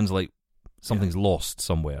just sounds like something's lost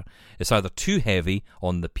somewhere. It's either too heavy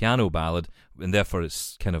on the piano ballad, and therefore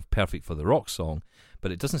it's kind of perfect for the rock song,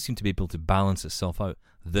 but it doesn't seem to be able to balance itself out.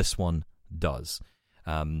 This one does.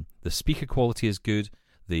 The speaker quality is good.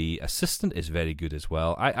 The assistant is very good as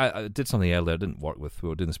well. I did something earlier I didn't work with. We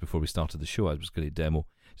were doing this before we started the show. I was going to demo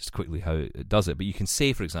just quickly how it does it. But you can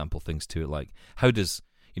say, for example, things to it like, how does,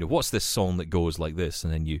 what's this song that goes like this?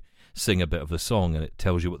 And then you sing a bit of the song and it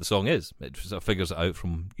tells you what the song is. It sort of figures it out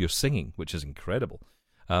from your singing, which is incredible.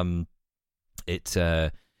 It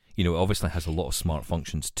obviously has a lot of smart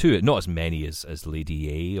functions to it, not as many as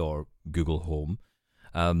Lady A or Google Home.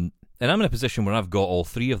 And I'm in a position where I've got all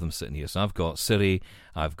three of them sitting here. So I've got Siri,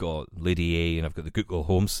 I've got Lady A, and I've got the Google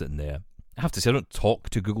Home sitting there. I have to say, I don't talk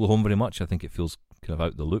to Google Home very much. I think it feels kind of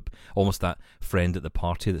out the loop. Almost that friend at the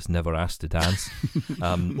party that's never asked to dance.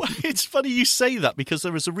 Well, it's funny you say that, because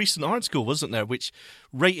there was a recent article, wasn't there, which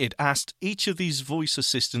asked each of these voice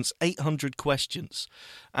assistants 800 questions.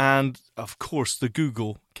 And, of course, the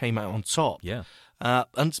Google came out on top. Yeah.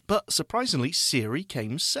 But surprisingly, Siri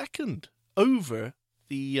came second over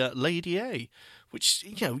the Lady A, which,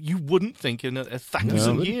 you wouldn't think in a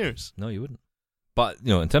 1,000 years. No, you wouldn't. But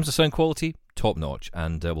in terms of sound quality, top notch,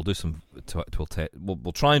 and we'll do some.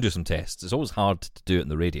 We'll try and do some tests. It's always hard to do it in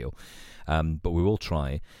the radio, but we will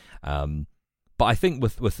try. But I think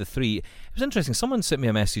with the three, it was interesting. Someone sent me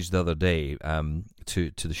a message the other day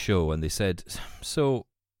to the show, and they said, "So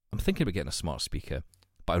I'm thinking about getting a smart speaker,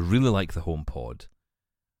 but I really like the HomePod,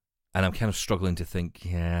 and I'm kind of struggling to think,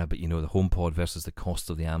 but the HomePod versus the cost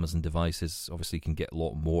of the Amazon devices. Obviously, you can get a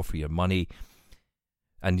lot more for your money."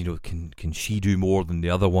 And, can she do more than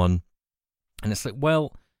the other one? And it's like,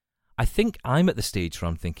 well, I think I'm at the stage where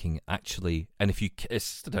I'm thinking, actually, and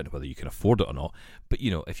it's, I don't know whether you can afford it or not, but,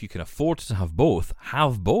 if you can afford to have both,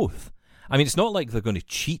 have both. I mean, it's not like they're going to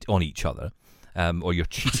cheat on each other, or you're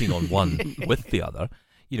cheating on one with the other.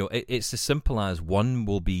 It's as simple as one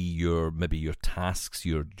will be maybe your tasks,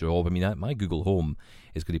 your job. I mean, my Google Home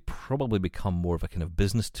is going to probably become more of a kind of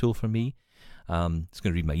business tool for me. It's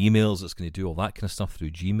going to read my emails. It's going to do all that kind of stuff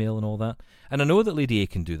through Gmail and all that. And I know that Lady A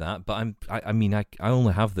can do that, but I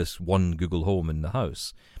only have this one Google Home in the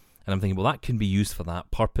house, and I'm thinking, well, that can be used for that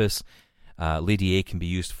purpose. Lady A can be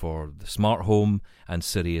used for the smart home, and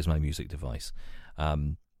Siri is my music device.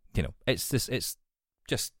 It's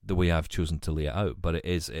just the way I've chosen to lay it out, but it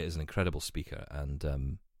is an incredible speaker,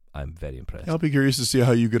 and I'm very impressed. I'll be curious to see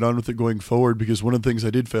how you get on with it going forward, because one of the things I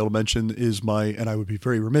did fail to mention is and I would be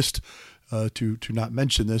very remiss to not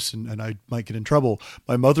mention this, and I might get in trouble.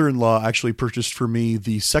 My mother-in-law actually purchased for me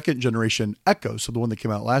the second generation Echo, so the one that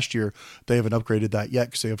came out last year. They haven't upgraded that yet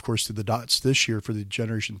because they, of course, did the Dots this year for the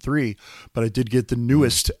Generation 3. But I did get the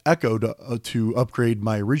newest Echo to upgrade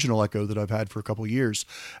my original Echo that I've had for a couple of years.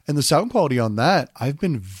 And the sound quality on that, I've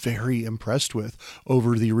been very impressed with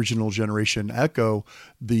over the original generation Echo.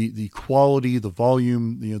 The quality, the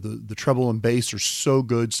volume, the treble and bass are so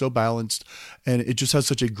good, so balanced, and it just has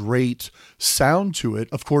such a great sound to it.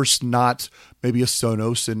 Of course, not maybe a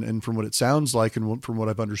Sonos, and from what it sounds like and from what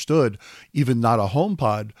I've understood, even not a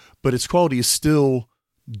HomePod, but its quality is still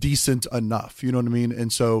decent enough. You know what I mean?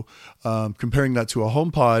 And so comparing that to a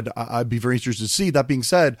HomePod, I'd be very interested to see. That being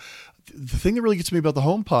said, the thing that really gets me about the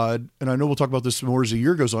HomePod, and I know we'll talk about this more as the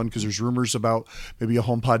year goes on, because there's rumors about maybe a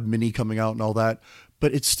HomePod mini coming out and all that,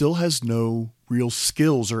 but it still has no real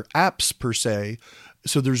skills or apps per se.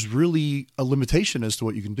 So there's really a limitation as to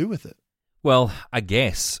what you can do with it. Well, I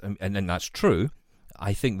guess, and that's true.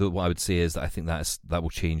 I think that what I would say is that I think that will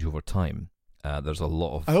change over time. There's a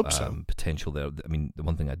lot of I hope so. Potential there. I mean, the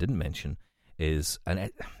one thing I didn't mention is, and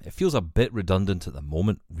it feels a bit redundant at the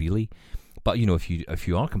moment, really. But if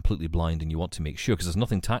you are completely blind and you want to make sure, because there's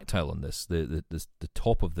nothing tactile on this, the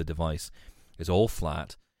top of the device is all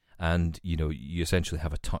flat, and you essentially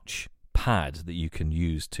have a touch pad that you can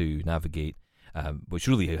use to navigate, which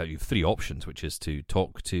really you have three options, which is to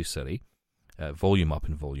talk to Siri, volume up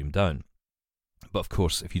and volume down. But of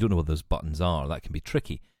course, if you don't know what those buttons are, that can be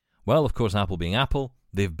tricky. Well, of course, Apple being Apple,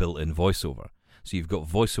 they've built in VoiceOver. So you've got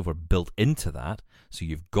VoiceOver built into that. So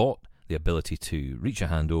you've got the ability to reach a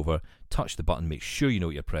hand over, touch the button, make sure you know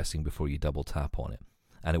what you're pressing before you double tap on it.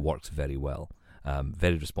 And it works very well.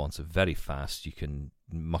 Very responsive, very fast. You can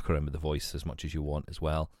muck around with the voice as much as you want as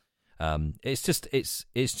well. It's just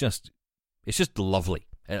lovely.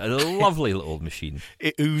 A lovely little machine.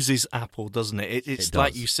 It oozes Apple, doesn't it? It's it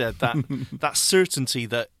like you said, that certainty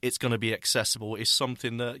that it's going to be accessible is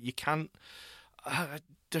something that you can't...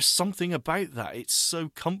 there's something about that. It's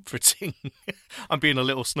so comforting. I'm being a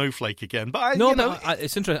little snowflake again, but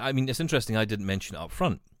it's interesting. I mean, it's interesting. I didn't mention it up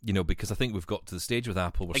front, because I think we've got to the stage with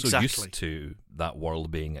Apple. We're so used to that world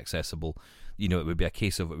being accessible. It would be a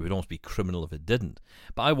case of it would almost be criminal if it didn't.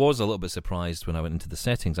 But I was a little bit surprised when I went into the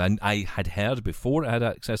settings. I had heard before it had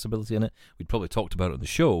accessibility in it. We'd probably talked about it on the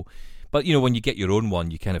show. But, when you get your own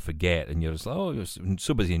one, you kind of forget, and you're just like, you're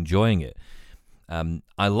so busy enjoying it.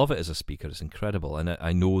 I love it as a speaker. It's incredible. And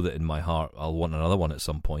I know that in my heart I'll want another one at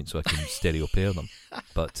some point so I can stereo pair them.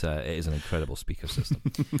 But it is an incredible speaker system.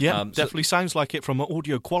 Yeah, definitely sounds like it from an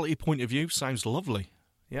audio quality point of view. Sounds lovely.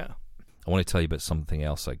 Yeah. I want to tell you about something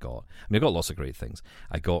else I got. I mean, I got lots of great things.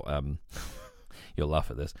 I got, you'll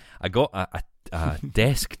laugh at this, I got a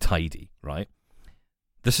desk tidy, right?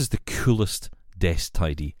 This is the coolest desk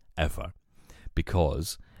tidy ever,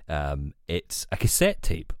 because it's a cassette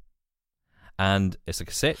tape. And it's a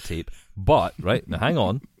cassette tape, but, right, now hang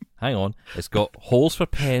on. It's got holes for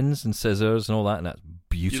pens and scissors and all that, and that's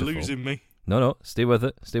beautiful. You're losing me. No, stay with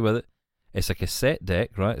it. It's a cassette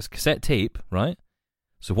deck, right? It's cassette tape, right?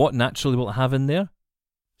 So what naturally will it have in there?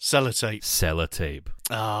 Sellotape.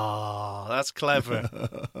 Ah, that's clever.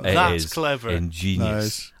 That's clever.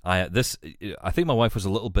 Ingenious. Nice. I think my wife was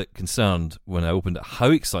a little bit concerned when I opened it,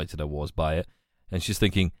 how excited I was by it, and she's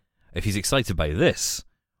thinking, if he's excited by this,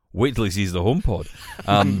 wait till he sees the HomePod.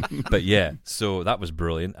 But yeah, so that was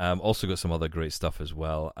brilliant. Also got some other great stuff as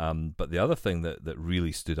well. But the other thing that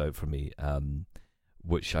really stood out for me,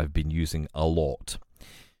 which I've been using a lot.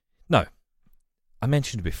 Now, I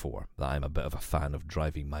mentioned before that I'm a bit of a fan of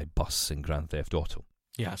driving my bus in Grand Theft Auto.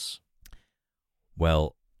 Yes.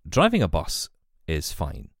 Well, driving a bus is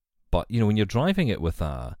fine. But, when you're driving it with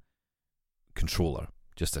a controller,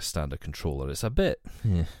 just a standard controller, it's a bit,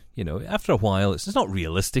 after a while, it's not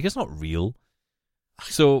realistic, it's not real.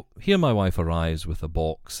 So here my wife arrives with a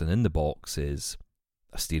box, and in the box is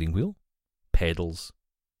a steering wheel, pedals,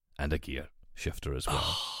 and a gear shifter as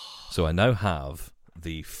well. So I now have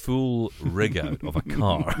the full rig out of a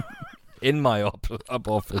car in my up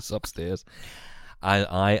office upstairs, and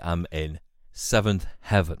I am in seventh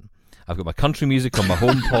heaven. I've got my country music on my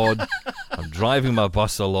HomePod, I'm driving my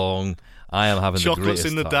bus along, I am having chocolates the greatest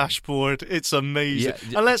in the time. Dashboard. It's amazing.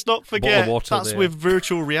 Yeah, and let's not forget, that's there. with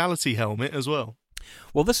virtual reality helmet as well.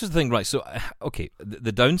 Well, this is the thing, right? So, okay,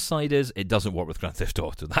 the downside is it doesn't work with Grand Theft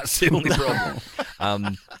Auto. That's the only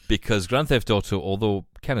problem. Because Grand Theft Auto, although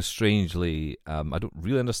kind of strangely, I don't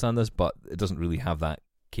really understand this, but it doesn't really have that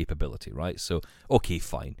capability, right? So, okay,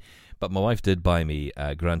 fine. But my wife did buy me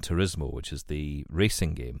Gran Turismo, which is the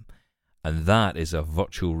racing game, and that is a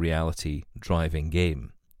virtual reality driving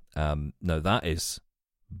game. Now,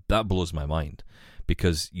 that blows my mind,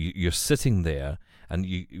 because you're sitting there and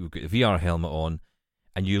you've got a VR helmet on,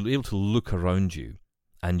 and you're able to look around you,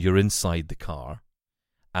 and you're inside the car.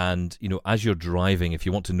 And, as you're driving, if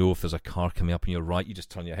you want to know if there's a car coming up on your right, you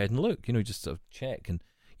just turn your head and look, just sort of check. And,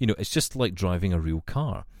 it's just like driving a real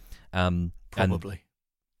car. Probably.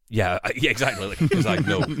 Yeah, exactly. Because I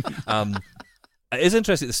know. It is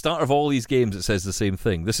interesting. At the start of all these games, it says the same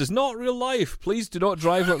thing. This is not real life. Please do not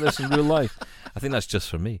drive like this in real life. I think that's just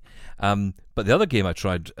for me. But the other game I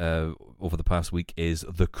tried over the past week is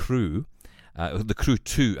The Crew. The Crew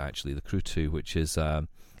 2, actually. The Crew 2, which is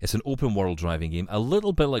it's an open world driving game, a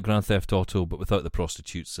little bit like Grand Theft Auto, but without the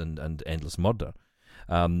prostitutes and endless murder.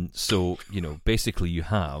 So, basically you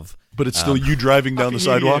have... But it's still you driving down the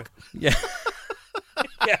sidewalk? Yeah.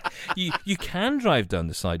 Yeah, you can drive down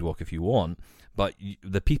the sidewalk if you want, but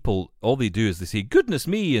the people, all they do is they say, goodness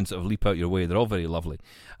me, and sort of leap out your way. They're all very lovely.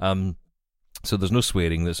 So there's no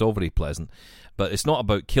swearing. It's all very pleasant. But it's not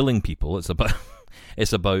about killing people. It's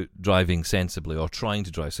about driving sensibly, or trying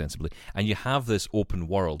to drive sensibly. And you have this open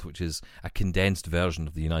world, which is a condensed version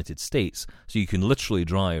of the United States. So you can literally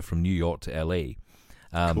drive from New York to LA.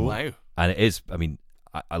 Cool. Wow. And it is,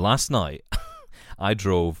 last night, I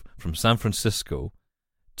drove from San Francisco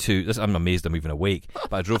to, I'm amazed I'm even awake,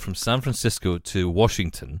 but I drove from San Francisco to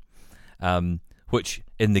Washington, which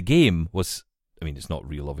in the game was, it's not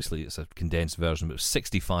real, obviously, it's a condensed version, but it was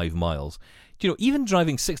 65 miles. Even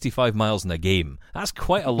driving 65 miles in a game, that's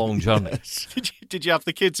quite a long journey. Did you have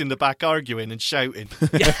the kids in the back arguing and shouting?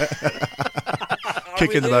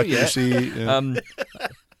 Kicking the back of your seat. Yeah.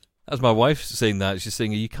 As my wife saying that, she's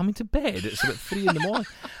saying, "Are you coming to bed? It's about 3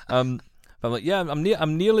 a.m." I'm like, "Yeah,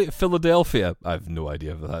 I'm nearly at Philadelphia." I have no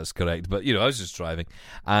idea if that's correct, but I was just driving,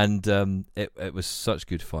 and it was such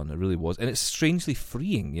good fun. It really was, and it's strangely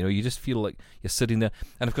freeing. You just feel like you're sitting there,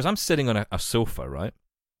 and of course, I'm sitting on a sofa, right?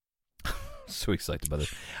 So excited about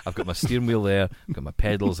this. I've got my steering wheel there, I've got my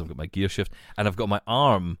pedals, I've got my gear shift, and I've got my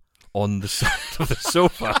arm on the side of the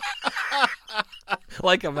sofa.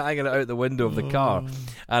 Like I'm hanging out the window of the car,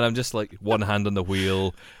 and I'm just like one hand on the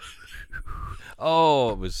wheel.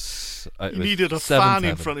 Oh, it was needed a fan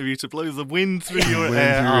in front of you to blow the wind through your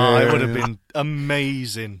hair. It would have been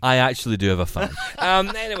amazing. I actually do have a fan.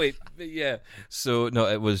 Anyway, yeah. So no,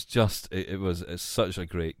 it was just it's such a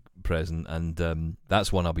great present, and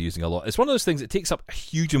that's one I'll be using a lot. It's one of those things that takes up a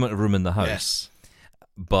huge amount of room in the house. Yes,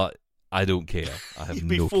 but I don't care. I have You'd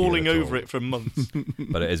be no falling care at over all. it for months.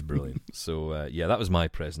 But it is brilliant. So yeah, that was my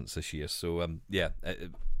presents this year. So yeah,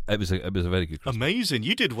 it was a very good Christmas. Amazing.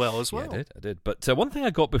 You did well as well. Yeah, I did. But one thing I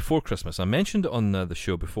got before Christmas, I mentioned it on the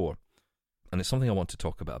show before, and it's something I want to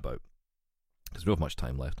talk about because we don't have much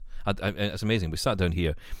time left. It's amazing. We sat down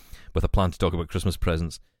here with a plan to talk about Christmas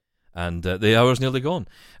presents, and the hour's nearly gone.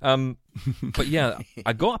 But yeah,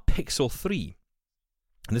 I got a Pixel 3.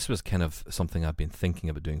 And this was kind of something I've been thinking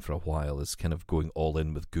about doing for a while, is kind of going all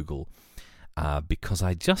in with Google, because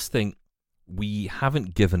I just think we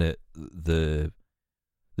haven't given it the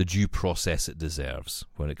due process it deserves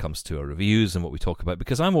when it comes to our reviews and what we talk about,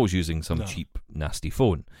 because I'm always using some cheap, nasty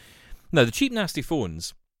phone. Now, the cheap, nasty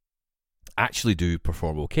phones actually do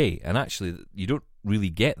perform okay, and actually you don't really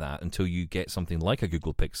get that until you get something like a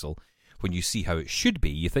Google Pixel. When you see how it should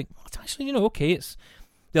be, you think, well, it's actually, okay, it's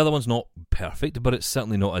the other one's not perfect, but it's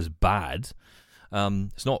certainly not as bad.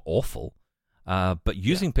 It's not awful. But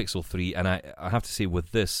using Pixel 3, and I have to say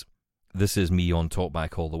with this is me on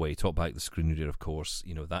TalkBack all the way. TalkBack, the screen reader, of course,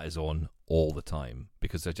 that is on all the time,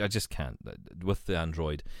 because I just can't. With the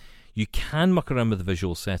Android, you can muck around with the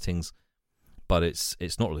visual settings, but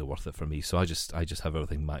it's not really worth it for me. So I just have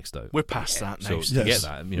everything maxed out. We're past that now. So to get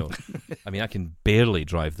that, I mean, I can barely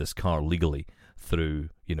drive this car legally through,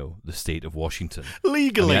 the state of Washington.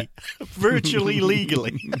 Legally. Virtually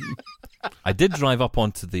legally. I did drive up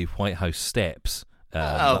onto the White House steps.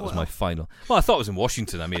 That was my final. Well, I thought it was in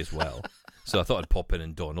Washington. I may as well. So I thought I'd pop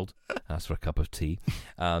in Donald, ask for a cup of tea.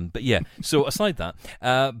 But yeah, so aside that,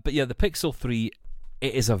 but yeah, the Pixel 3,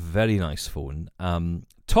 it is a very nice phone.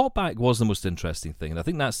 TalkBack was the most interesting thing, and I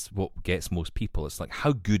think that's what gets most people. It's like,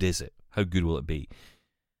 how good is it? How good will it be?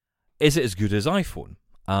 Is it as good as iPhone?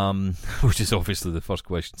 Which is obviously the first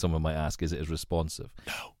question someone might ask. Is it as responsive?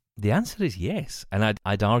 No. The answer is yes, and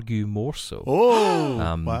I'd argue more so.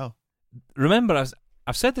 Oh, wow. Remember,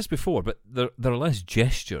 I've said this before, but there are less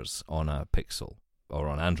gestures on a Pixel, or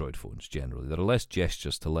on Android phones generally. There are less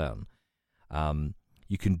gestures to learn.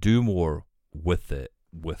 You can do more with it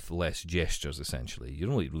with less gestures, essentially.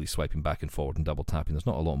 You're only really swiping back and forward and double tapping. There's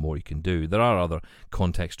not a lot more you can do. There are other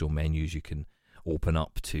contextual menus you can open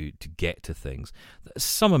up to get to things.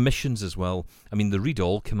 Some omissions as well. I mean, the read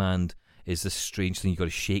all command is this strange thing. You've got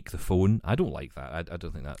to shake the phone. I don't like that. I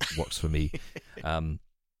don't think that works for me. And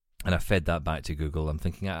I fed that back to Google. I'm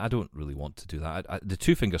thinking, I don't really want to do that. The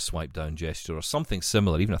 2-finger swipe down gesture or something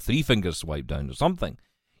similar, even a 3-finger swipe down or something,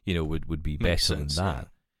 would be better than that.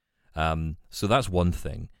 Yeah. So that's one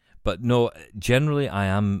thing. But no, generally I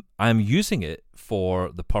am using it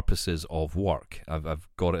for the purposes of work. I've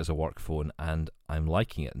got it as a work phone, and I'm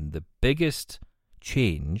liking it. And the biggest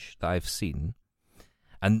change that I've seen,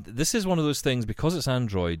 and this is one of those things, because it's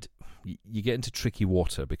Android, you get into tricky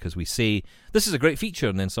water, because we say, this is a great feature,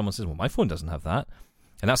 and then someone says, well, my phone doesn't have that.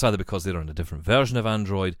 And that's either because they're on a different version of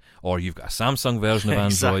Android, or you've got a Samsung version of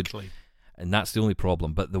Android. Exactly. And that's the only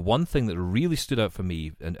problem. But the one thing that really stood out for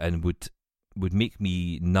me, and would make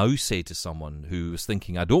me now say to someone who was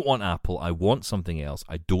thinking, I don't want Apple, I want something else,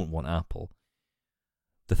 I don't want Apple,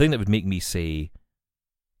 the thing that would make me say,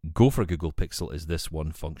 go for a Google Pixel, is this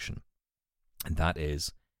one function. And that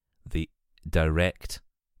is the direct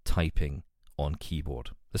typing on keyboard.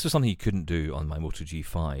 This was something you couldn't do on my Moto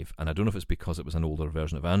G5, and I don't know if it's because it was an older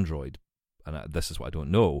version of Android, and this is what I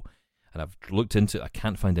don't know, and I've looked into it, I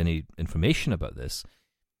can't find any information about this,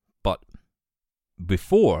 but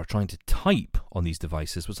before, trying to type on these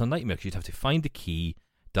devices was a nightmare, because you'd have to find the key,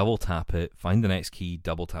 double tap it, find the next key,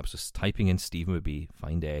 double tap. So typing in Stephen would be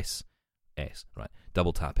find S, right,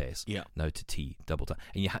 double tap S, now to T, double tap,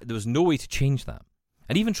 and there was no way to change that.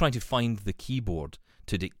 And even trying to find the keyboard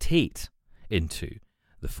to dictate into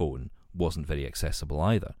the phone wasn't very accessible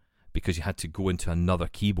either, because you had to go into another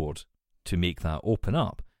keyboard to make that open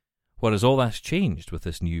up. Whereas all that's changed with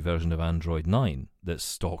this new version of Android 9 that's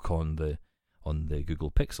stock on the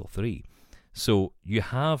Google Pixel 3. So you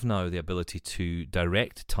have now the ability to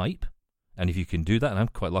direct type, and if you can do that, and I'm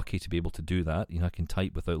quite lucky to be able to do that, I can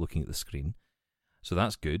type without looking at the screen, so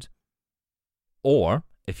that's good. Or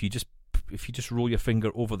if you just roll your finger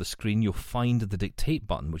over the screen, you'll find the dictate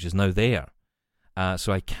button, which is now there.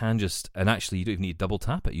 So I can and actually you don't even need to double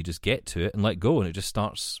tap it, you just get to it and let go, and it just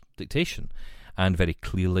starts dictation. And very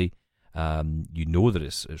clearly, that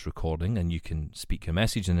it's recording, and you can speak your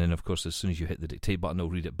message, and then of course as soon as you hit the dictate button,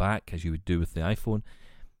 it'll read it back as you would do with the iPhone,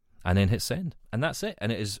 and then hit send, and that's it.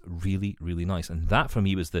 And it is really, really nice. And that for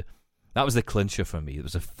me was the clincher for me. It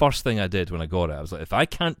was the first thing I did when I got it. I was like, if I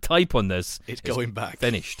can't type on this, it's going back.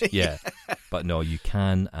 Finished. Yeah. But no, you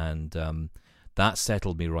can, and that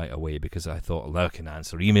settled me right away, because I thought, well, I can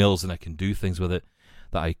answer emails and I can do things with it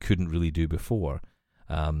that I couldn't really do before.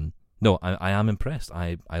 No, I am impressed.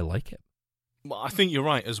 I like it. Well, I think you're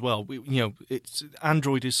right as well. It's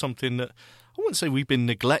Android is something that I wouldn't say we've been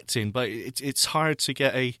neglecting, but it's hard to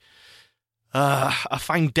get a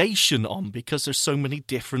foundation on, because there's so many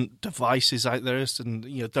different devices out there, and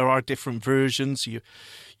there are different versions.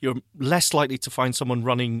 You're less likely to find someone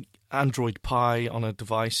running Android Pie on a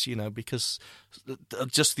device, because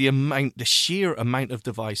just the sheer amount of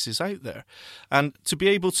devices out there. And to be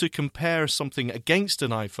able to compare something against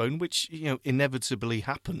an iPhone, which inevitably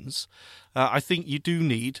happens, I think you do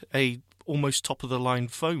need a almost top of the line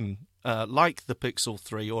phone, like the Pixel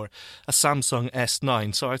 3 or a Samsung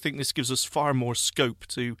S9. So I think this gives us far more scope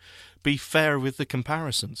to be fair with the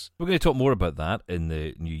comparisons. We're going to talk more about that in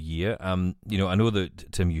the new year. I know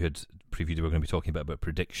that, Tim, you had previewed we're going to be talking about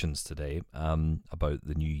predictions today about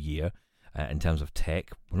the new year in terms of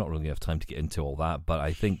tech. We're not really going to have time to get into all that, but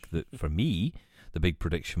I think that for me, the big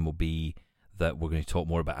prediction will be that we're going to talk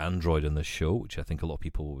more about Android on this show, which I think a lot of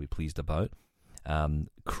people will be pleased about.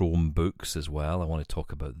 Chromebooks as well. I want to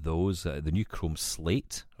talk about those. The new Chrome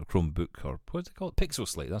Slate, or Chromebook, or what do they call it? Pixel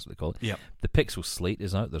Slate, that's what they call it. Yeah. The Pixel Slate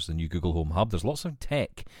is out. There's the new Google Home Hub. There's lots of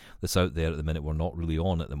tech that's out there at the minute we're not really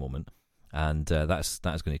on at the moment. And that is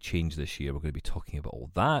going to change this year. We're going to be talking about all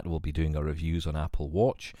that. We'll be doing our reviews on Apple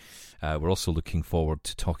Watch. We're also looking forward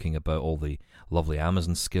to talking about all the lovely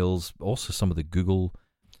Amazon skills, also some of the Google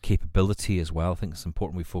capability as well. I think it's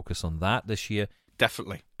important we focus on that this year.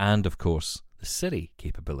 Definitely. And, of course, the Siri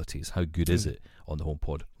capabilities. How good is it on the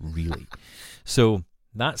HomePod, really? So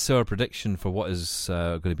that's our prediction for what is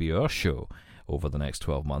going to be our show over the next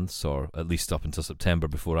 12 months, or at least up until September,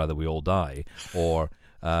 before either we all die or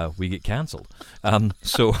we get cancelled.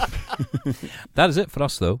 So that is it for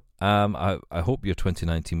us, though. I hope your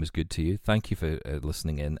 2019 was good to you. Thank you for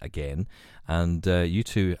listening in again. And you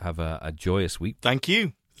two have a joyous week. Thank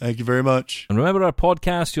you. Thank you very much. And remember, our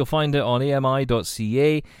podcast, you'll find it on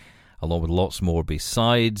ami.ca, along with lots more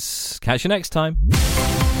besides. Catch you next time.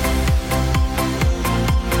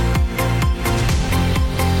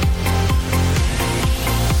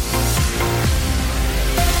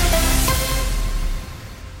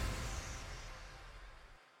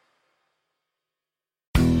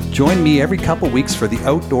 Join me every couple weeks for the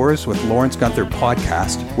Outdoors with Lawrence Gunther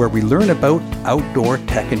podcast, where we learn about outdoor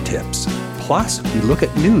tech and tips. Plus, we look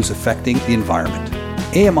at news affecting the environment.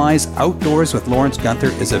 AMI's Outdoors with Lawrence Gunther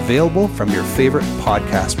is available from your favorite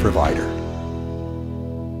podcast provider.